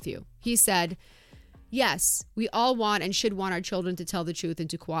share it with you. He said, yes, we all want and should want our children to tell the truth and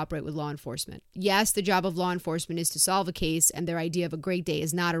to cooperate with law enforcement. Yes, the job of law enforcement is to solve a case, and their idea of a great day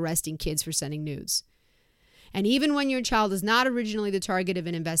is not arresting kids for sending nudes. And even when your child is not originally the target of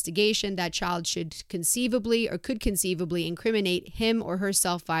an investigation, that child should conceivably or could conceivably incriminate him or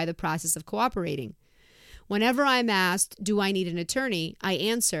herself via the process of cooperating. Whenever I'm asked, do I need an attorney? I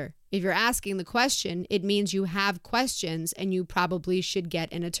answer, if you're asking the question, it means you have questions and you probably should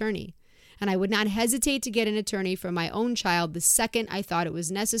get an attorney. And I would not hesitate to get an attorney for my own child the second I thought it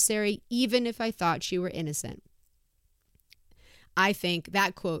was necessary, even if I thought she were innocent. I think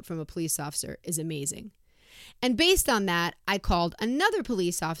that quote from a police officer is amazing. And based on that, I called another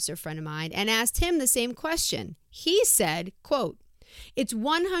police officer friend of mine and asked him the same question. He said, quote, it's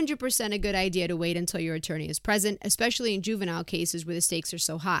 100% a good idea to wait until your attorney is present, especially in juvenile cases where the stakes are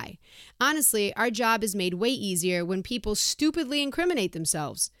so high. Honestly, our job is made way easier when people stupidly incriminate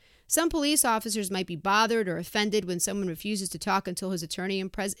themselves. Some police officers might be bothered or offended when someone refuses to talk until his attorney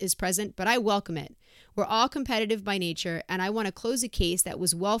is present, but I welcome it. We're all competitive by nature, and I want to close a case that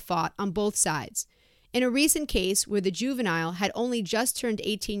was well fought on both sides. In a recent case where the juvenile had only just turned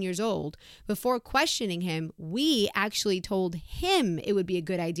 18 years old, before questioning him, we actually told him it would be a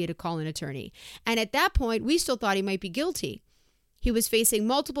good idea to call an attorney. And at that point, we still thought he might be guilty. He was facing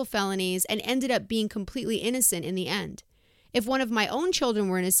multiple felonies and ended up being completely innocent in the end. If one of my own children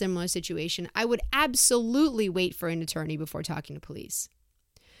were in a similar situation, I would absolutely wait for an attorney before talking to police.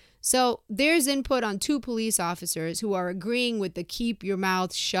 So there's input on two police officers who are agreeing with the keep your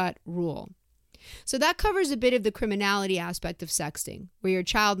mouth shut rule. So that covers a bit of the criminality aspect of sexting, where your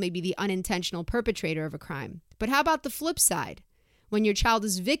child may be the unintentional perpetrator of a crime. But how about the flip side? When your child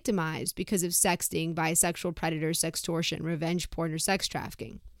is victimized because of sexting by sexual predators, sextortion, revenge porn, or sex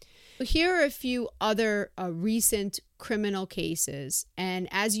trafficking. Here are a few other recent criminal cases. And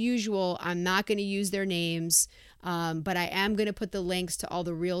as usual, I'm not going to use their names, but I am going to put the links to all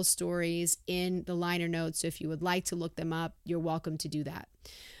the real stories in the liner notes. So if you would like to look them up, you're welcome to do that.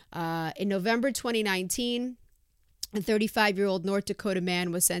 In November 2019, a 35-year-old North Dakota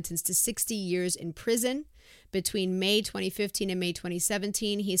man was sentenced to 60 years in prison. Between May 2015 and May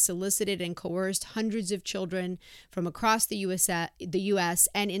 2017, he solicited and coerced hundreds of children from across the U.S.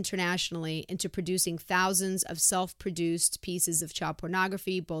 and internationally into producing thousands of self-produced pieces of child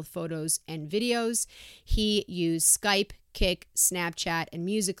pornography, both photos and videos. He used Skype, Kik, Snapchat, and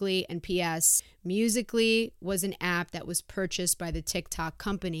Musical.ly. And P.S. Musical.ly was an app that was purchased by the TikTok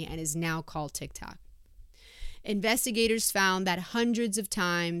company and is now called TikTok. Investigators found that hundreds of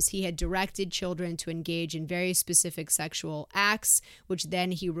times he had directed children to engage in very specific sexual acts, which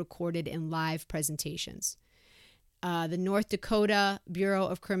then he recorded in live presentations. The North Dakota Bureau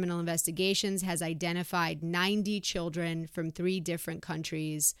of Criminal Investigations has identified 90 children from 3 different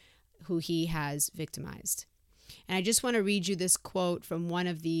countries who he has victimized. And I just want to read you this quote from one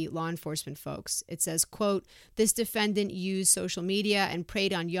of the law enforcement folks. It says, quote, this defendant used social media and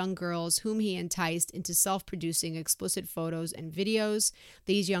preyed on young girls whom he enticed into self-producing explicit photos and videos.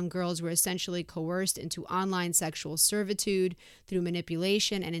 These young girls were essentially coerced into online sexual servitude through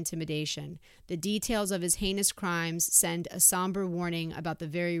manipulation and intimidation. The details of his heinous crimes send a somber warning about the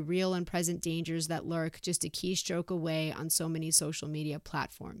very real and present dangers that lurk just a keystroke away on so many social media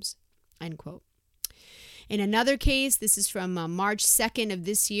platforms, end quote. In another case, this is from March 2nd of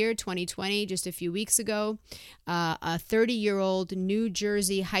this year, 2020, just a few weeks ago, a 30-year-old New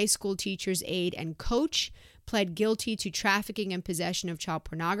Jersey high school teacher's aide and coach pled guilty to trafficking and possession of child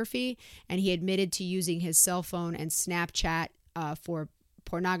pornography, and he admitted to using his cell phone and Snapchat for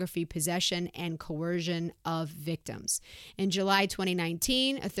pornography, possession, and coercion of victims. In July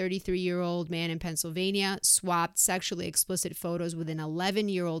 2019, a 33-year-old man in Pennsylvania swapped sexually explicit photos with an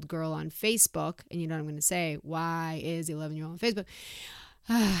 11-year-old girl on Facebook. And you know what I'm going to say? Why is the 11-year-old on Facebook?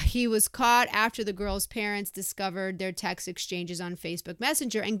 He was caught after the girl's parents discovered their text exchanges on Facebook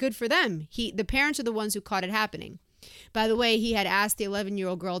Messenger, and good for them. The parents are the ones who caught it happening. By the way, he had asked the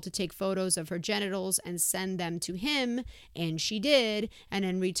 11-year-old girl to take photos of her genitals and send them to him, and she did, and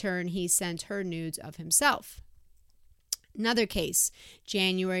in return, he sent her nudes of himself. Another case,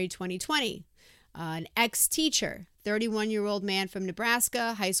 January 2020. An ex-teacher, 31-year-old man from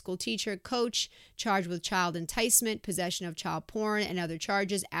Nebraska, high school teacher, coach, charged with child enticement, possession of child porn, and other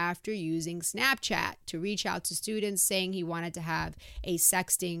charges after using Snapchat to reach out to students saying he wanted to have a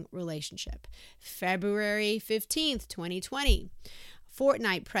sexting relationship. February 15th, 2020.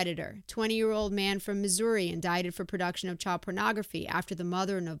 Fortnite predator, 20-year-old man from Missouri, indicted for production of child pornography after the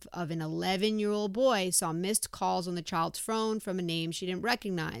mother of an 11-year-old boy saw missed calls on the child's phone from a name she didn't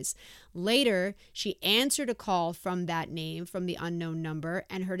recognize. Later, she answered a call from that name from the unknown number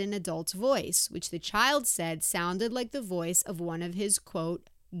and heard an adult's voice, which the child said sounded like the voice of one of his, quote,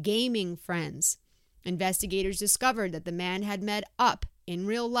 gaming friends. Investigators discovered that the man had met up in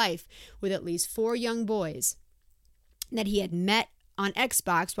real life with at least 4 young boys that he had met on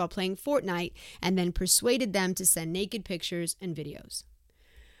Xbox while playing Fortnite and then persuaded them to send naked pictures and videos.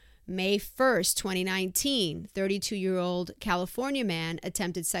 May 1st, 2019, 32-year-old California man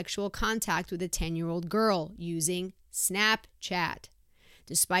attempted sexual contact with a 10-year-old girl using Snapchat.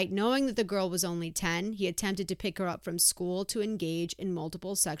 Despite knowing that the girl was only 10, he attempted to pick her up from school to engage in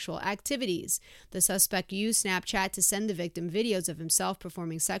multiple sexual activities. The suspect used Snapchat to send the victim videos of himself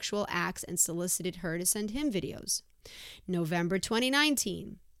performing sexual acts and solicited her to send him videos. November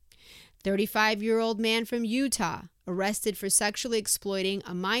 2019, 35-year-old man from Utah, arrested for sexually exploiting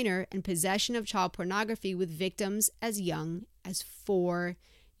a minor and possession of child pornography with victims as young as 4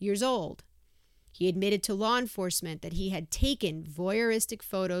 years old. He admitted to law enforcement that he had taken voyeuristic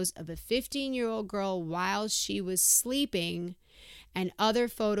photos of a 15-year-old girl while she was sleeping and other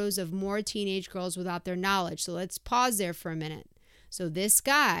photos of more teenage girls without their knowledge. So let's pause there for a minute. So this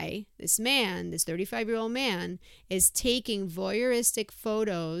guy, this man, this 35-year-old man, is taking voyeuristic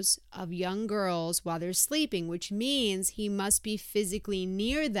photos of young girls while they're sleeping, which means he must be physically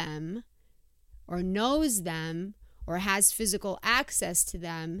near them or knows them or has physical access to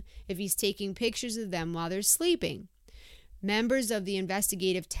them if he's taking pictures of them while they're sleeping. Members of the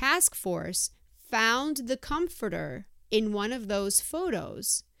investigative task force found the comforter in one of those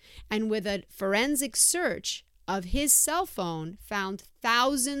photos, and with a forensic search of his cell phone, found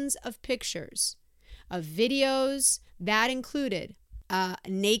thousands of pictures of videos that included a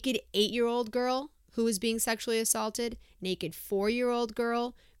naked 8-year-old girl who was being sexually assaulted, naked 4-year-old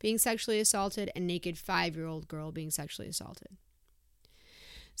girl being sexually assaulted, and naked 5-year-old girl being sexually assaulted.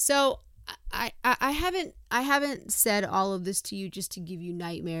 So I haven't said all of this to you just to give you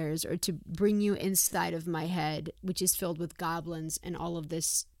nightmares or to bring you inside of my head, which is filled with goblins and all of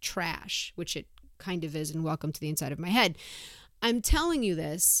this trash, which it kind of is, and welcome to the inside of my head. I'm telling you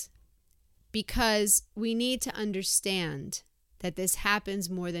this because we need to understand that this happens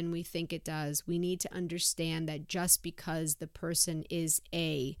more than we think it does. We need to understand that just because the person is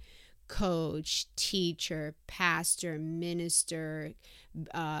a coach, teacher, pastor, minister,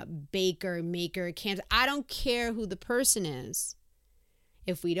 baker, maker, cancer, I don't care who the person is.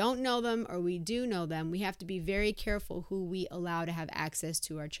 If we don't know them or we do know them, we have to be very careful who we allow to have access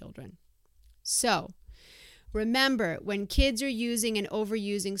to our children. So, remember, when kids are using and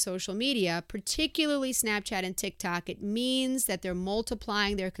overusing social media, particularly Snapchat and TikTok, it means that they're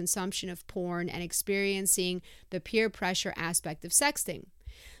multiplying their consumption of porn and experiencing the peer pressure aspect of sexting.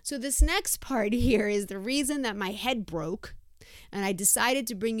 So this next part here is the reason that my head broke, and I decided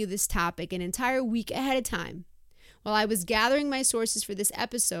to bring you this topic an entire week ahead of time. While I was gathering my sources for this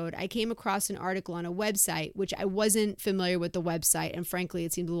episode, I came across an article on a website, which I wasn't familiar with the website, and frankly,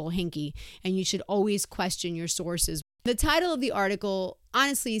 it seemed a little hinky, and you should always question your sources. The title of the article,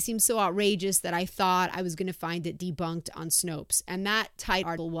 honestly, seemed so outrageous that I thought I was going to find it debunked on Snopes, and that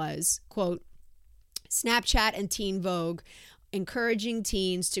title was, quote, Snapchat and Teen Vogue, encouraging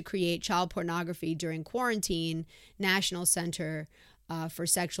teens to create child pornography during quarantine, National Center for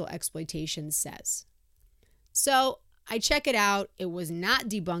Sexual Exploitation says. So I check it out. It was not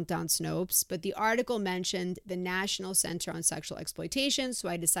debunked on Snopes, but the article mentioned the National Center on Sexual Exploitation, so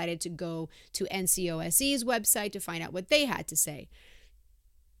I decided to go to NCOSE's website to find out what they had to say.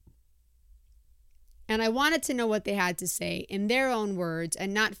 And I wanted to know what they had to say in their own words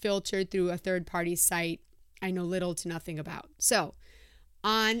and not filtered through a third-party site I know little to nothing about. So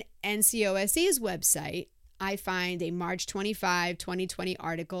On NCOSE's website, I find a March 25, 2020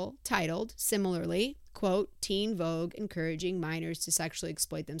 article titled, similarly, quote, Teen Vogue encouraging minors to sexually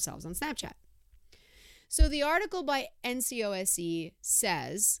exploit themselves on Snapchat. So the article by NCOSE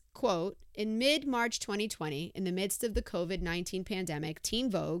says, quote, in mid-March 2020, in the midst of the COVID-19 pandemic, Teen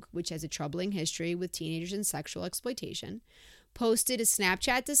Vogue, which has a troubling history with teenagers and sexual exploitation, posted a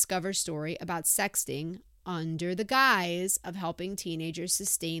Snapchat Discover story about sexting under the guise of helping teenagers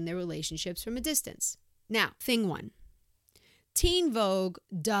sustain their relationships from a distance. Now, thing one, Teen Vogue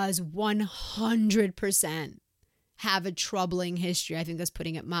does 100% have a troubling history, I think that's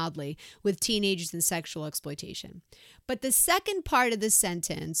putting it mildly, with teenagers and sexual exploitation. But the second part of the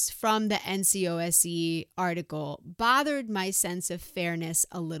sentence from the NCOSE article bothered my sense of fairness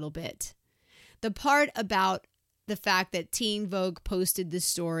a little bit. The part about the fact that Teen Vogue posted the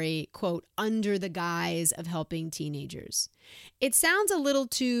story, quote, under the guise of helping teenagers. It sounds a little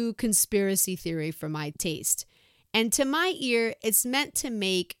too conspiracy theory for my taste. And to my ear, it's meant to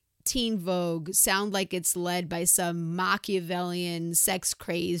make Teen Vogue sound like it's led by some Machiavellian,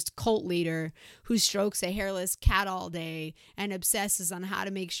 sex-crazed cult leader who strokes a hairless cat all day and obsesses on how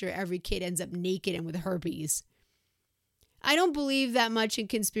to make sure every kid ends up naked and with herpes. I don't believe that much in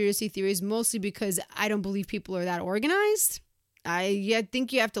conspiracy theories, mostly because I don't believe people are that organized. I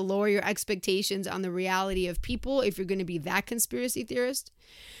think you have to lower your expectations on the reality of people if you're going to be that conspiracy theorist.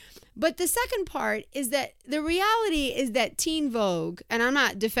 But the second part is that the reality is that Teen Vogue, and I'm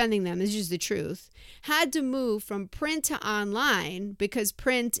not defending them, this is just the truth, had to move from print to online because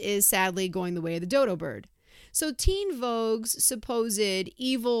print is sadly going the way of the dodo bird. So Teen Vogue's supposed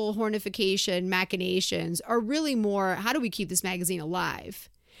evil hornification machinations are really more, how do we keep this magazine alive?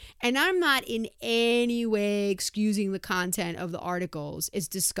 And I'm not in any way excusing the content of the articles. It's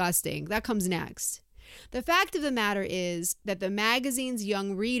disgusting. That comes next. The fact of the matter is that the magazine's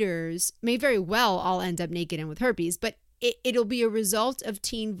young readers may very well all end up naked and with herpes, but it'll be a result of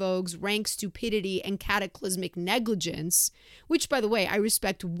Teen Vogue's rank stupidity and cataclysmic negligence, which, by the way, I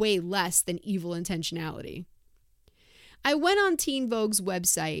respect way less than evil intentionality. I went on Teen Vogue's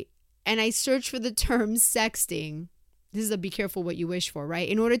website and I searched for the term sexting. This is a be careful what you wish for, right?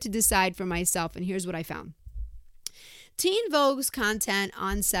 In order to decide for myself, and here's what I found. Teen Vogue's content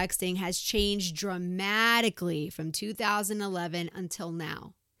on sexting has changed dramatically from 2011 until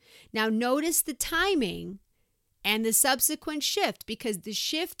now. Now notice the timing and the subsequent shift, because the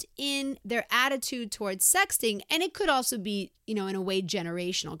shift in their attitude towards sexting, and it could also be, in a way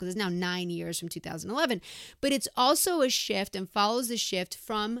generational, because it's now 9 years from 2011, but it's also a shift and follows the shift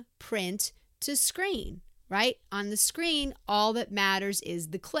from print to screen, right? On the screen, all that matters is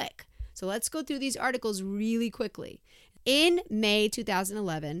the click. So let's go through these articles really quickly. In May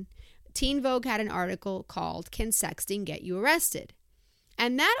 2011, Teen Vogue had an article called Can Sexting Get You Arrested?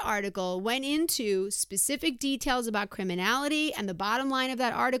 And that article went into specific details about criminality, and the bottom line of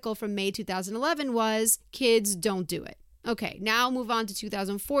that article from May 2011 was, kids, don't do it. Okay, now move on to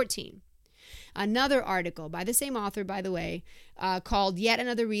 2014. Another article by the same author, by the way, called Yet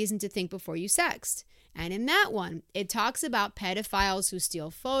Another Reason to Think Before You Sext. And in that one, it talks about pedophiles who steal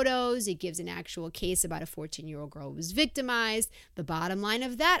photos. It gives an actual case about a 14-year-old girl who was victimized. The bottom line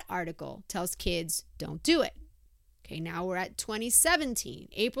of that article tells kids, don't do it. Okay, now we're at 2017,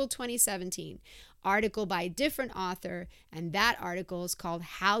 April 2017, article by a different author, and that article is called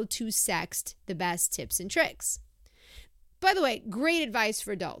How to Sext, the Best Tips and Tricks. By the way, great advice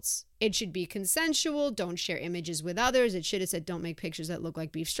for adults. It should be consensual. Don't share images with others. It should have said don't make pictures that look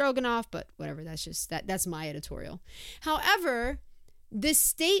like beef stroganoff, but whatever, that's my editorial. However, this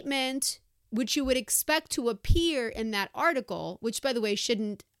statement, which you would expect to appear in that article, which by the way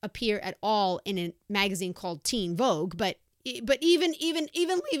shouldn't appear at all in a magazine called Teen Vogue, but even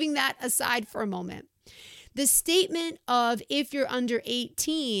leaving that aside for a moment, the statement of if you're under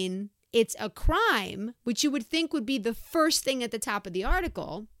 18, it's a crime, which you would think would be the first thing at the top of the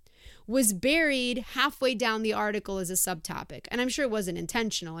article, was buried halfway down the article as a subtopic. And I'm sure it wasn't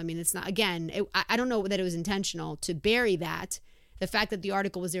intentional. I mean, it's not, again, I don't know that it was intentional to bury that. The fact that the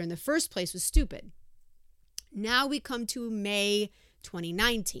article was there in the first place was stupid. Now we come to May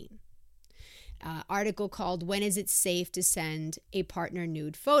 2019. Article called When Is It Safe to Send a Partner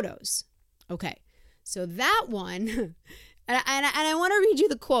Nude Photos? Okay, so that one... And I want to read you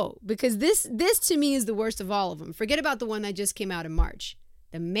the quote, because this to me is the worst of all of them. Forget about the one that just came out in March.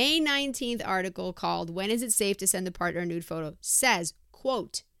 The May 19th article called When Is It Safe to Send a Partner a Nude Photo says,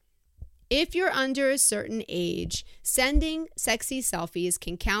 quote, If you're under a certain age, sending sexy selfies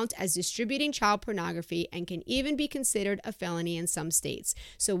can count as distributing child pornography and can even be considered a felony in some states.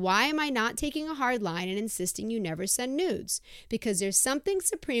 So why am I not taking a hard line and insisting you never send nudes? Because there's something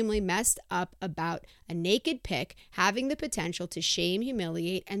supremely messed up about a naked pic having the potential to shame,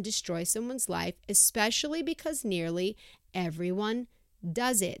 humiliate, and destroy someone's life, especially because nearly everyone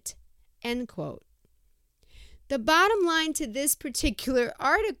does it. End quote. The bottom line to this particular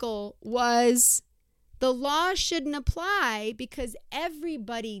article was the law shouldn't apply because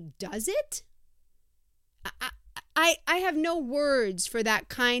everybody does it. I have no words for that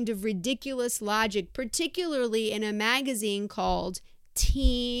kind of ridiculous logic, particularly in a magazine called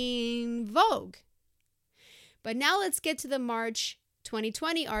Teen Vogue. But now let's get to the March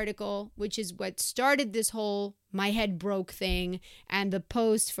 2020 article, which is what started this whole my head broke thing, and the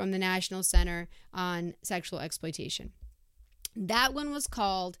post from the National Center on Sexual Exploitation. That one was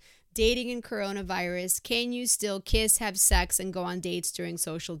called Dating in Coronavirus. Can you still kiss, have sex, and go on dates during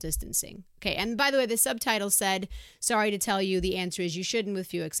social distancing? Okay, and by the way, the subtitle said, sorry to tell you, the answer is you shouldn't with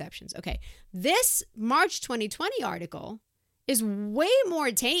few exceptions. Okay, this March 2020 article is way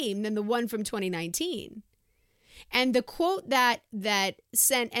more tame than the one from 2019. And the quote that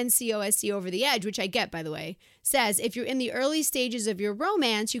sent NCOSC over the edge, which I get, by the way, says, if you're in the early stages of your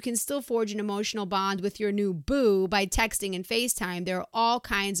romance, you can still forge an emotional bond with your new boo by texting and FaceTime. There are all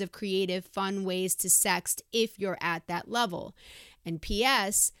kinds of creative, fun ways to sext if you're at that level. And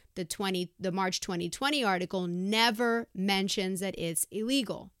P.S., the March 2020 article never mentions that it's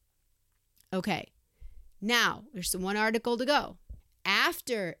illegal. Okay, now there's one article to go.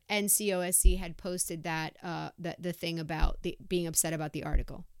 After NCOSC had posted that the thing about being upset about the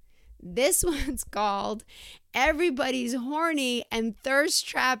article. This one's called Everybody's Horny and Thirst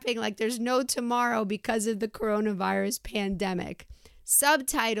Trapping Like There's No Tomorrow Because of the Coronavirus Pandemic.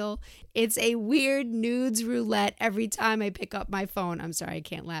 Subtitle, it's a weird nudes roulette every time I pick up my phone. I'm sorry, I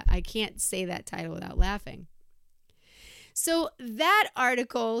can't laugh. I can't say that title without laughing. So that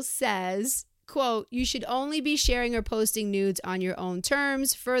article says, quote, you should only be sharing or posting nudes on your own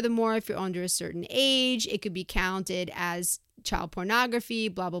terms. Furthermore, if you're under a certain age, it could be counted as child pornography,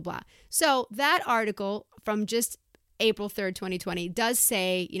 blah, blah, blah. So that article from just April 3rd, 2020 does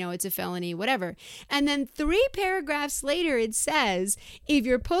say, it's a felony, whatever. And then 3 paragraphs later, it says, if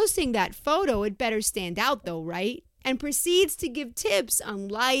you're posting that photo, it better stand out though, right? And proceeds to give tips on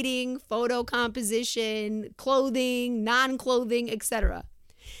lighting, photo composition, clothing, non-clothing, etc.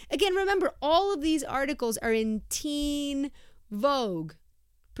 Again, remember, all of these articles are in Teen Vogue,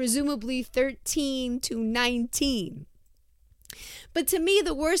 presumably 13 to 19. But to me,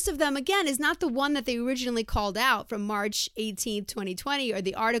 the worst of them, again, is not the one that they originally called out from March 18th, 2020, or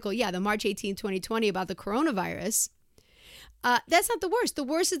the article, the March 18th, 2020 about the coronavirus. That's not the worst. The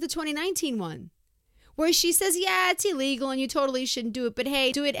worst is the 2019 one, where she says, yeah, it's illegal and you totally shouldn't do it, but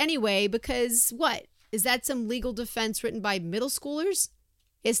hey, do it anyway because what? Is that some legal defense written by middle schoolers?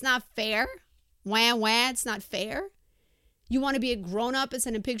 It's not fair. Wah, wah, it's not fair. You want to be a grown-up and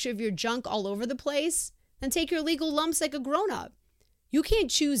send a picture of your junk all over the place? Then take your legal lumps like a grown-up. You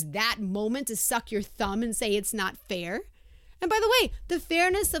can't choose that moment to suck your thumb and say it's not fair. And by the way, the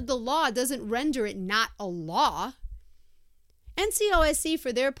fairness of the law doesn't render it not a law. NCOSC,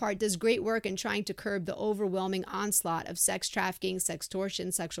 for their part, does great work in trying to curb the overwhelming onslaught of sex trafficking,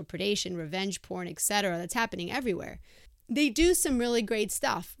 sextortion, sexual predation, revenge porn, etc. that's happening everywhere. They do some really great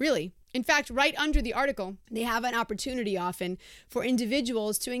stuff, really. In fact, right under the article, they have an opportunity often for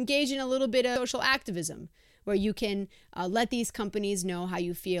individuals to engage in a little bit of social activism, where you can let these companies know how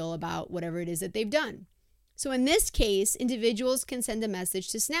you feel about whatever it is that they've done. So in this case, individuals can send a message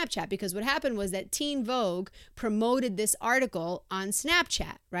to Snapchat, because what happened was that Teen Vogue promoted this article on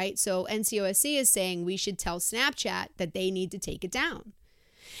Snapchat, right? So NCOSC is saying we should tell Snapchat that they need to take it down.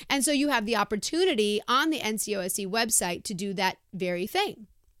 And so you have the opportunity on the NCOSC website to do that very thing.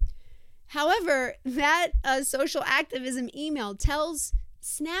 However, that social activism email tells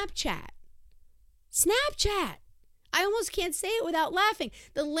Snapchat, I almost can't say it without laughing.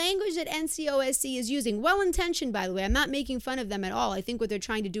 The language that NCOSC is using, well-intentioned, by the way, I'm not making fun of them at all. I think what they're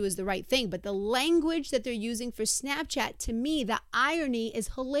trying to do is the right thing. But the language that they're using for Snapchat, to me, the irony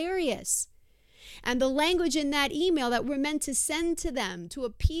is hilarious. And the language in that email that we're meant to send to them to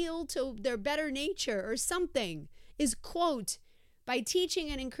appeal to their better nature or something is, quote, by teaching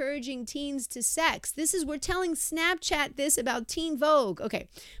and encouraging teens to sex. We're telling Snapchat this about Teen Vogue. Okay,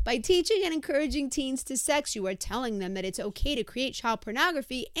 by teaching and encouraging teens to sex, you are telling them that it's okay to create child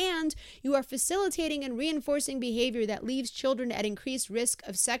pornography, and you are facilitating and reinforcing behavior that leaves children at increased risk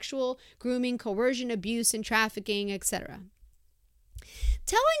of sexual grooming, coercion, abuse, and trafficking, etc.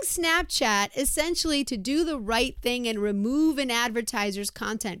 Telling Snapchat essentially to do the right thing and remove an advertiser's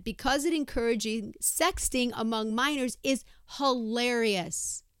content because it encouraging sexting among minors is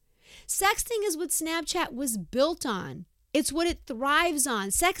hilarious. Sexting is what Snapchat was built on. It's what it thrives on.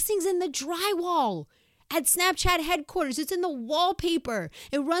 Sexting's in the drywall at Snapchat headquarters. It's in the wallpaper.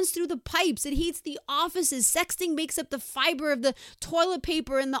 It runs through the pipes. It heats the offices. Sexting makes up the fiber of the toilet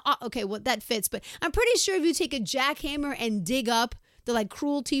paper and the... Okay, well, that fits. But I'm pretty sure if you take a jackhammer and dig up the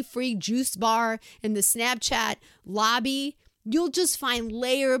cruelty-free juice bar in the Snapchat lobby, you'll just find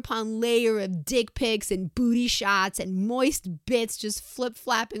layer upon layer of dick pics and booty shots and moist bits just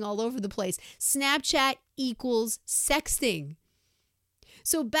flip-flapping all over the place. Snapchat equals sexting.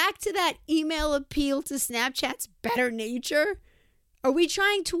 So back to that email appeal to Snapchat's better nature. Are we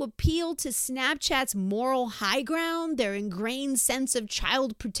trying to appeal to Snapchat's moral high ground, their ingrained sense of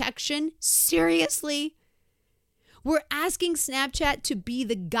child protection? Seriously? We're asking Snapchat to be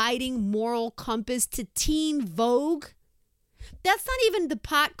the guiding moral compass to teen Vogue? That's not even the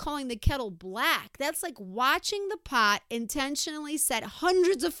pot calling the kettle black. That's like watching the pot intentionally set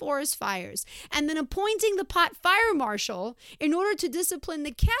hundreds of forest fires and then appointing the pot fire marshal in order to discipline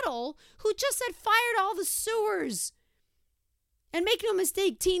the kettle who just had fired all the sewers. And make no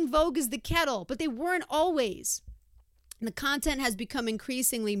mistake, Teen Vogue is the kettle, but they weren't always. The content has become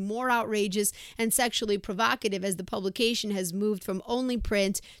increasingly more outrageous and sexually provocative as the publication has moved from only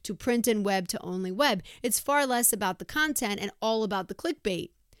print to print and web to only web. It's far less about the content and all about the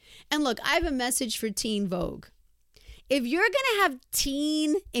clickbait. And look, I have a message for Teen Vogue. If you're going to have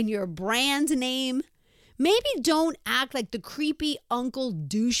teen in your brand name, maybe don't act like the creepy uncle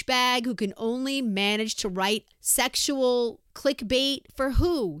douchebag who can only manage to write sexual clickbait for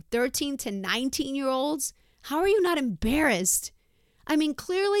who? 13 to 19-year-olds? How are you not embarrassed? I mean,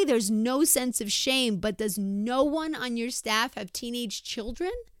 clearly there's no sense of shame, but does no one on your staff have teenage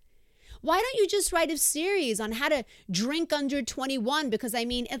children? Why don't you just write a series on how to drink under 21? Because, I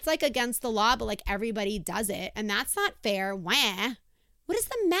mean, it's like against the law, but like everybody does it, and that's not fair. Wah. What is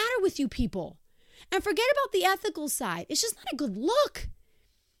the matter with you people? And forget about the ethical side. It's just not a good look.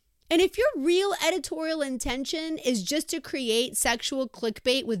 And if your real editorial intention is just to create sexual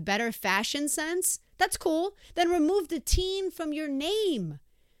clickbait with better fashion sense, that's cool. Then remove the teen from your name.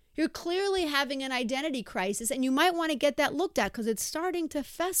 You're clearly having an identity crisis, and you might want to get that looked at because it's starting to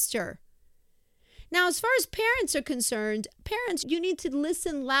fester. Now, as far as parents are concerned, parents, you need to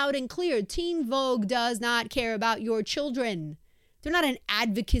listen loud and clear. Teen Vogue does not care about your children. They're not an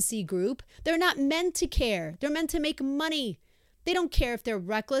advocacy group. They're not meant to care. They're meant to make money. They don't care if they're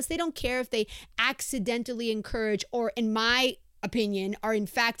reckless. They don't care if they accidentally encourage or, in my opinion, are in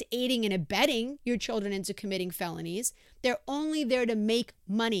fact aiding and abetting your children into committing felonies. They're only there to make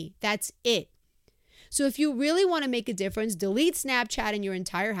money. That's it. So if you really want to make a difference, delete Snapchat in your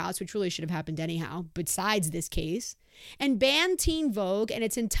entire house, which really should have happened anyhow, besides this case, and ban Teen Vogue and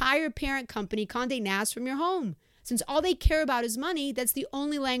its entire parent company, Condé Nast, from your home. Since all they care about is money, that's the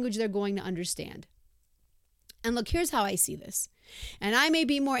only language they're going to understand. And look, here's how I see this. And I may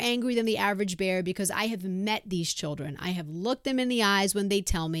be more angry than the average bear because I have met these children. I have looked them in the eyes when they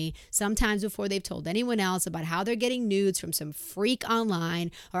tell me, sometimes before they've told anyone else, about how they're getting nudes from some freak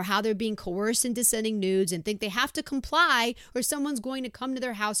online or how they're being coerced into sending nudes and think they have to comply or someone's going to come to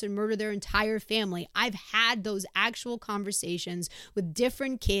their house and murder their entire family. I've had those actual conversations with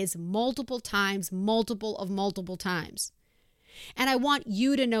different kids multiple times. And I want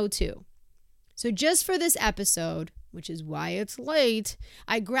you to know too. So just for this episode, which is why it's late,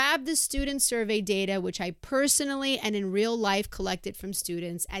 I grabbed the student survey data, which I personally and in real life collected from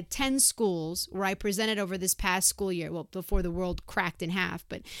students at 10 schools where I presented over this past school year. Well, before the world cracked in half,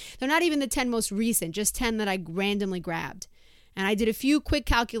 but they're not even the 10 most recent, just 10 that I randomly grabbed. And I did a few quick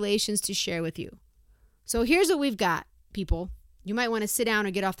calculations to share with you. So here's what we've got, people. You might want to sit down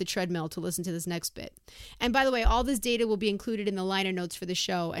or get off the treadmill to listen to this next bit. And by the way, all this data will be included in the liner notes for the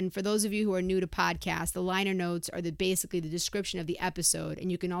show. And for those of you who are new to podcasts, the liner notes are basically the description of the episode.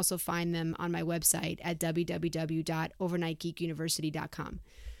 And you can also find them on my website at www.overnightgeekuniversity.com.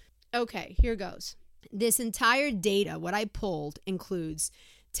 Okay, here goes. This entire data, what I pulled, includes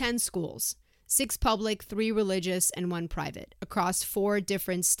 10 schools. 6 public, 3 religious, and 1 private across 4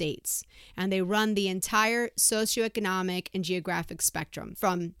 different states. And they run the entire socioeconomic and geographic spectrum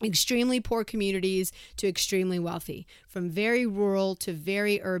from extremely poor communities to extremely wealthy, from very rural to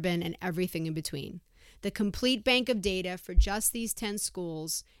very urban and everything in between. The complete bank of data for just these 10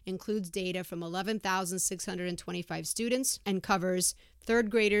 schools includes data from 11,625 students and covers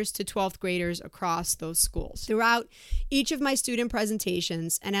third graders to 12th graders across those schools. Throughout each of my student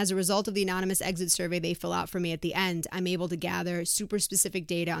presentations, and as a result of the anonymous exit survey they fill out for me at the end, I'm able to gather super specific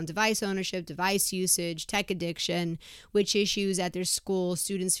data on device ownership, device usage, tech addiction, which issues at their school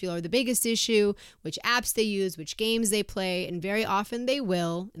students feel are the biggest issue, which apps they use, which games they play, and very often they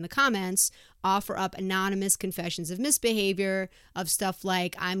will, in the comments, offer up anonymous confessions of misbehavior, of stuff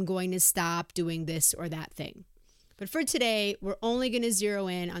like, I'm going to stop doing this or that thing. But for today, we're only going to zero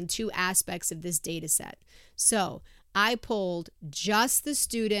in on two aspects of this data set. So I pulled just the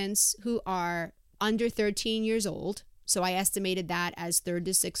students who are under 13 years old. So I estimated that as third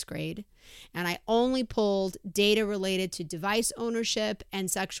to sixth grade. And I only pulled data related to device ownership and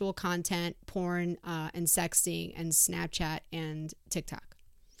sexual content, porn and sexting and Snapchat and TikTok.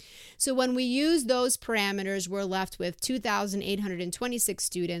 So when we use those parameters, we're left with 2,826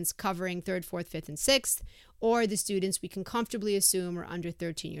 students covering third, fourth, fifth, and sixth, or the students we can comfortably assume are under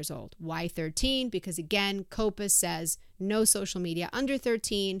 13 years old. Why 13? Because again, COPA says no social media under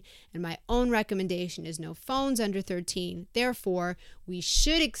 13, and my own recommendation is no phones under 13. Therefore, we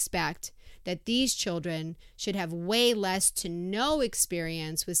should expect that these children should have way less to no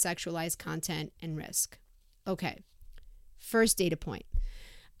experience with sexualized content and risk. Okay, first data point.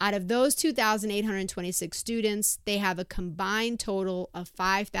 Out of those 2,826 students, they have a combined total of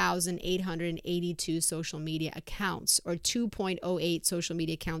 5,882 social media accounts, or 2.08 social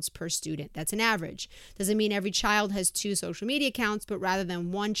media accounts per student. That's an average. Doesn't mean every child has 2 social media accounts, but rather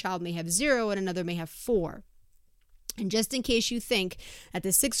than one child may have 0 and another may have 4. And just in case you think that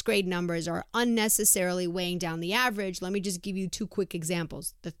the sixth grade numbers are unnecessarily weighing down the average, let me just give you 2 quick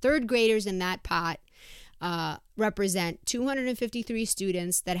examples. The third graders in that pot represent 253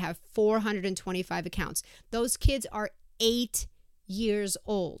 students that have 425 accounts. Those kids are 8 years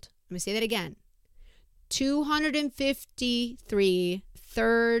old. Let me say that again. 253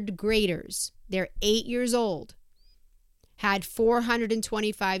 third graders, they're 8 years old, had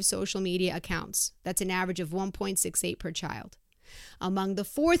 425 social media accounts. That's an average of 1.68 per child. Among the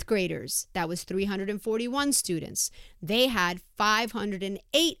fourth graders, that was 341 students. They had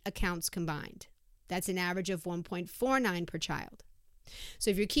 508 accounts combined. That's an average of 1.49 per child.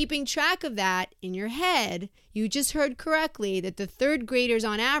 So if you're keeping track of that in your head, you just heard correctly that the third graders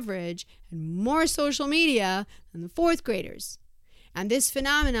on average had more social media than the fourth graders. And this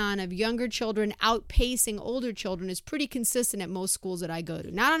phenomenon of younger children outpacing older children is pretty consistent at most schools that I go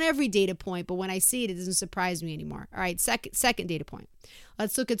to. Not on every data point, but when I see it, it doesn't surprise me anymore. All right, second data point.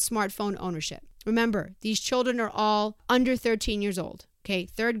 Let's look at smartphone ownership. Remember, these children are all under 13 years old. Okay,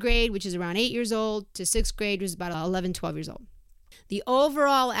 third grade, which is around 8 years old, to sixth grade, which is about 11, 12 years old. The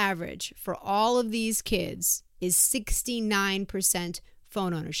overall average for all of these kids is 69%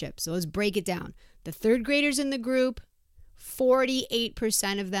 phone ownership. So let's break it down. The third graders in the group,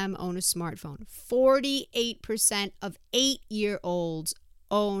 48% of them own a smartphone. 48% of 8-year-olds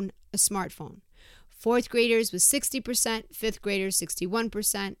own a smartphone. Fourth graders was 60%, fifth graders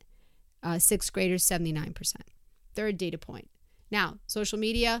 61%, sixth graders 79%. Third data point. Now, social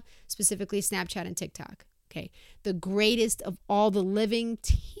media, specifically Snapchat and TikTok. Okay, the greatest of all the living,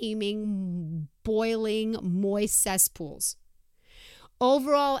 teeming, boiling, moist cesspools.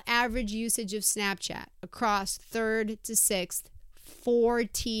 Overall average usage of Snapchat across third to sixth,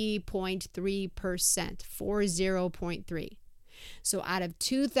 40.3%, 40.3. So out of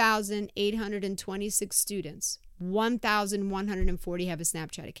 2,826 students, 1,140 have a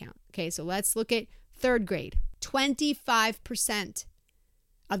Snapchat account. Okay, so let's look at third grade. 25%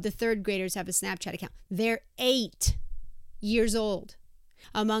 of the third graders have a Snapchat account. They're 8 years old.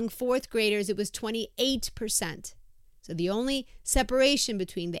 Among fourth graders, it was 28%. So the only separation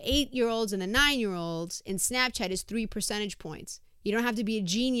between the 8-year-olds and the 9-year-olds in Snapchat is 3 percentage points. You don't have to be a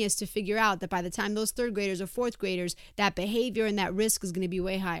genius to figure out that by the time those third graders or fourth graders, that behavior and that risk is going to be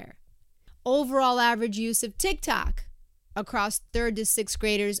way higher. Overall average use of TikTok across third to sixth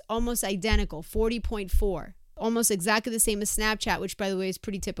graders, almost identical, 40.4. Almost exactly the same as Snapchat, which, by the way, is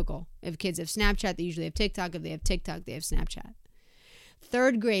pretty typical. If kids have Snapchat, they usually have TikTok. If they have TikTok, they have Snapchat.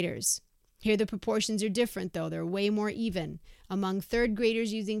 Third graders. Here the proportions are different, though. They're way more even. Among third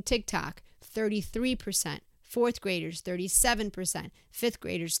graders using TikTok, 33%. Fourth graders, 37%. Fifth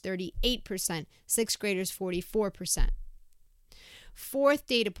graders, 38%. Sixth graders, 44%. Fourth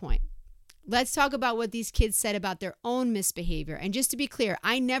data point. Let's talk about what these kids said about their own misbehavior. And just to be clear,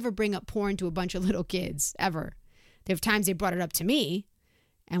 I never bring up porn to a bunch of little kids, ever. There have times they brought it up to me.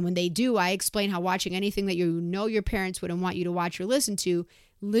 And when they do, I explain how watching anything that you know your parents wouldn't want you to watch or listen to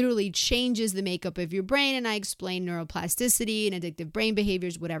literally changes the makeup of your brain. And I explain neuroplasticity and addictive brain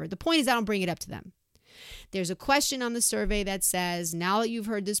behaviors, whatever. The point is I don't bring it up to them. There's a question on the survey that says, now that you've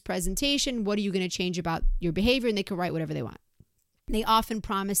heard this presentation, what are you going to change about your behavior? And they can write whatever they want. They often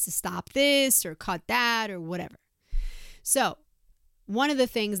promise to stop this or cut that or whatever. So one of the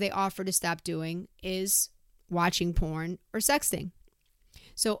things they offer to stop doing is watching porn or sexting.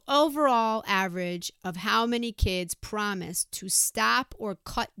 So overall average of how many kids promise to stop or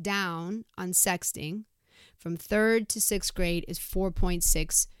cut down on sexting from 3rd to 6th grade is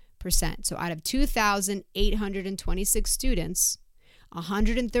 4.6%. So out of 2,826 students,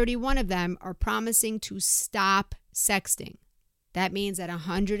 131 of them are promising to stop sexting. That means that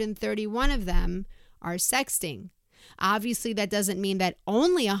 131 of them are sexting. Obviously, that doesn't mean that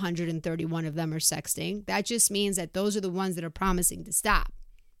only 131 of them are sexting. That just means that those are the ones that are promising to stop.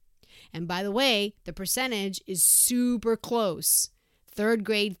 And by the way, the percentage is super close. 3rd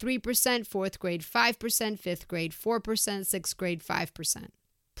grade, 3%, 4th grade, 5%, 5th grade, 4%, 6th grade, 5%.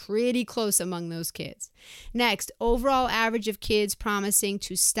 Pretty close among those kids. Next, overall average of kids promising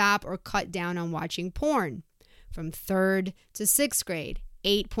to stop or cut down on watching porn from 3rd to 6th grade,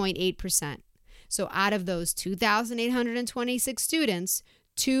 8.8%. So out of those 2,826 students,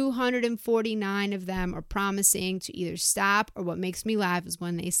 249 of them are promising to either stop, or what makes me laugh is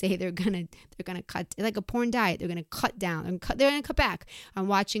when they say they're gonna cut, like a porn diet, they're gonna cut down and they're gonna cut back on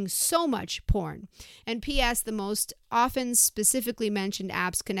watching so much porn. And P.S. the most often specifically mentioned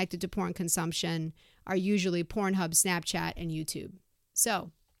apps connected to porn consumption are usually Pornhub, Snapchat, and YouTube.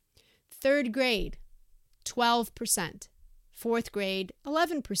 So 3rd grade, 12%, 4th grade,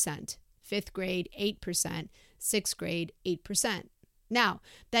 11%, 5th grade, 8%, 6th grade, 8%. Now,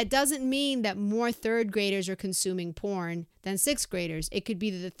 that doesn't mean that more 3rd graders are consuming porn than 6th graders. It could be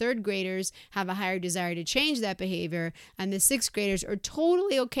that the 3rd graders have a higher desire to change that behavior, and the 6th graders are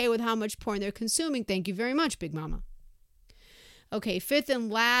totally okay with how much porn they're consuming. Thank you very much, Big Mama. Okay, 5th and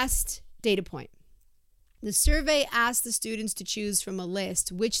last data point. The survey asked the students to choose from a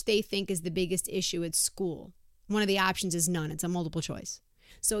list which they think is the biggest issue at school. One of the options is none. It's a multiple choice.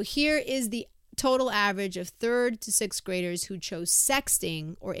 So here is the total average of 3rd to 6th graders who chose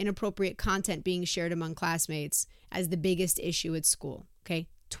sexting or inappropriate content being shared among classmates as the biggest issue at school. Okay,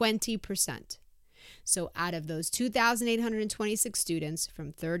 20%. So out of those 2,826 students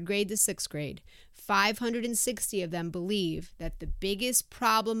from 3rd grade to 6th grade, 560 of them believe that the biggest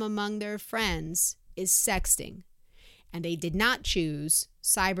problem among their friends is sexting. And they did not choose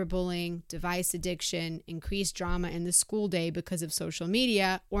cyberbullying, device addiction, increased drama in the school day because of social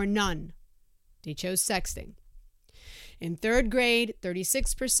media, or none. They chose sexting. In 3rd grade,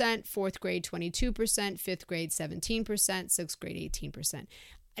 36%, 4th grade, 22%, 5th grade, 17%, 6th grade, 18%.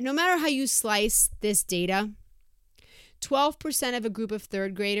 And no matter how you slice this data, 12% of a group of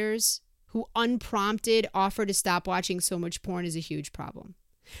 3rd graders who unprompted offer to stop watching so much porn is a huge problem.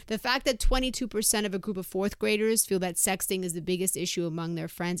 The fact that 22% of a group of 4th graders feel that sexting is the biggest issue among their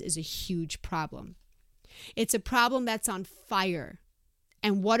friends is a huge problem. It's a problem that's on fire.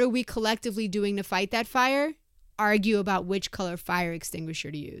 And what are we collectively doing to fight that fire? Argue about which color fire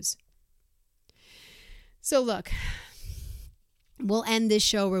extinguisher to use. So look, we'll end this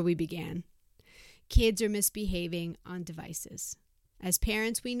show where we began. Kids are misbehaving on devices. As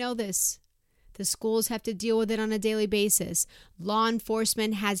parents, we know this. The schools have to deal with it on a daily basis. Law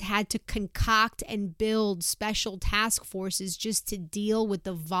enforcement has had to concoct and build special task forces just to deal with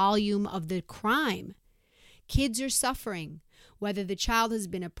the volume of the crime. Kids are suffering. Whether the child has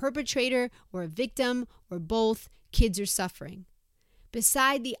been a perpetrator or a victim or both, kids are suffering.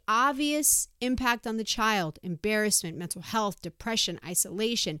 Beside the obvious impact on the child, embarrassment, mental health, depression,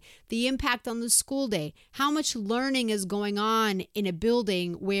 isolation, the impact on the school day, how much learning is going on in a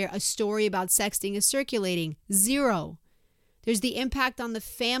building where a story about sexting is circulating? Zero. There's the impact on the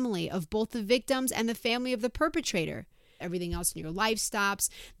family of both the victims and the family of the perpetrator. Everything else in your life stops.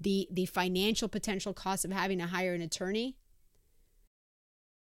 The financial potential cost of having to hire an attorney.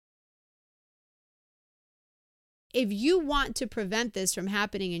 If you want to prevent this from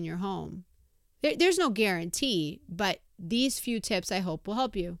happening in your home, there's no guarantee, but these few tips I hope will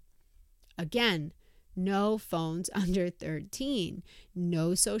help you. Again, no phones under 13.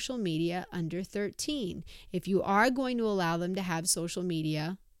 No social media under 13. If you are going to allow them to have social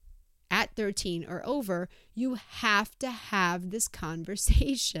media at 13 or over, you have to have this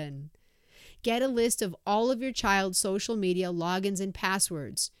conversation. Get a list of all of your child's social media logins and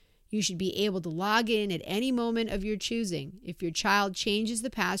passwords. You should be able to log in at any moment of your choosing. If your child changes the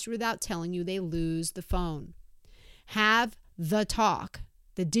password without telling you, they lose the phone. Have the talk.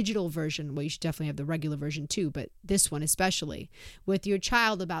 the digital version. Well, you should definitely have the regular version too, but this one especially, with your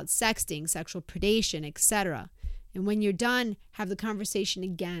child about sexting, sexual predation, etc. And when you're done, have the conversation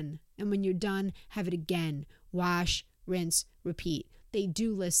again. And when you're done, have it again. Wash, rinse, repeat. They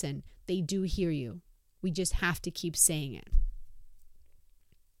do listen. They do hear you. We just have to keep saying it.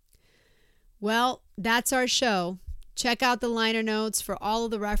 Well, that's our show. Check out the liner notes for all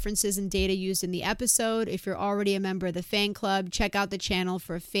of the references and data used in the episode. If you're already a member of the fan club, check out the channel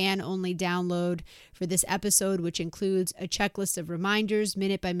for a fan-only download for this episode, which includes a checklist of reminders,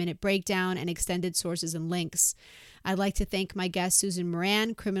 minute-by-minute breakdown, and extended sources and links. I'd like to thank my guest, Susan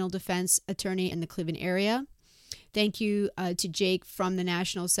Moran, criminal defense attorney in the Cleveland area. Thank you to Jake from the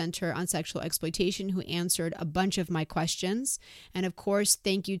National Center on Sexual Exploitation, who answered a bunch of my questions. And of course,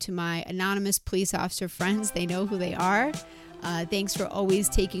 thank you to my anonymous police officer friends. They know who they are. Thanks for always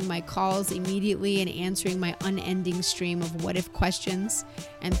taking my calls immediately and answering my unending stream of what-if questions.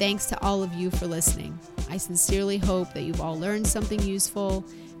 And thanks to all of you for listening. I sincerely hope that you've all learned something useful,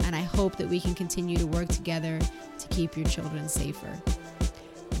 and I hope that we can continue to work together to keep your children safer.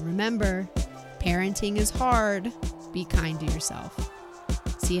 And remember, parenting is hard. Be kind to yourself.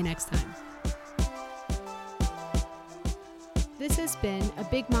 See you next time. This has been a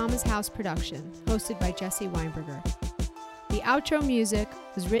Big Mama's House production, hosted by Jesse Weinberger. The outro music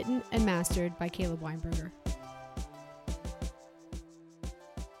was written and mastered by Caleb Weinberger.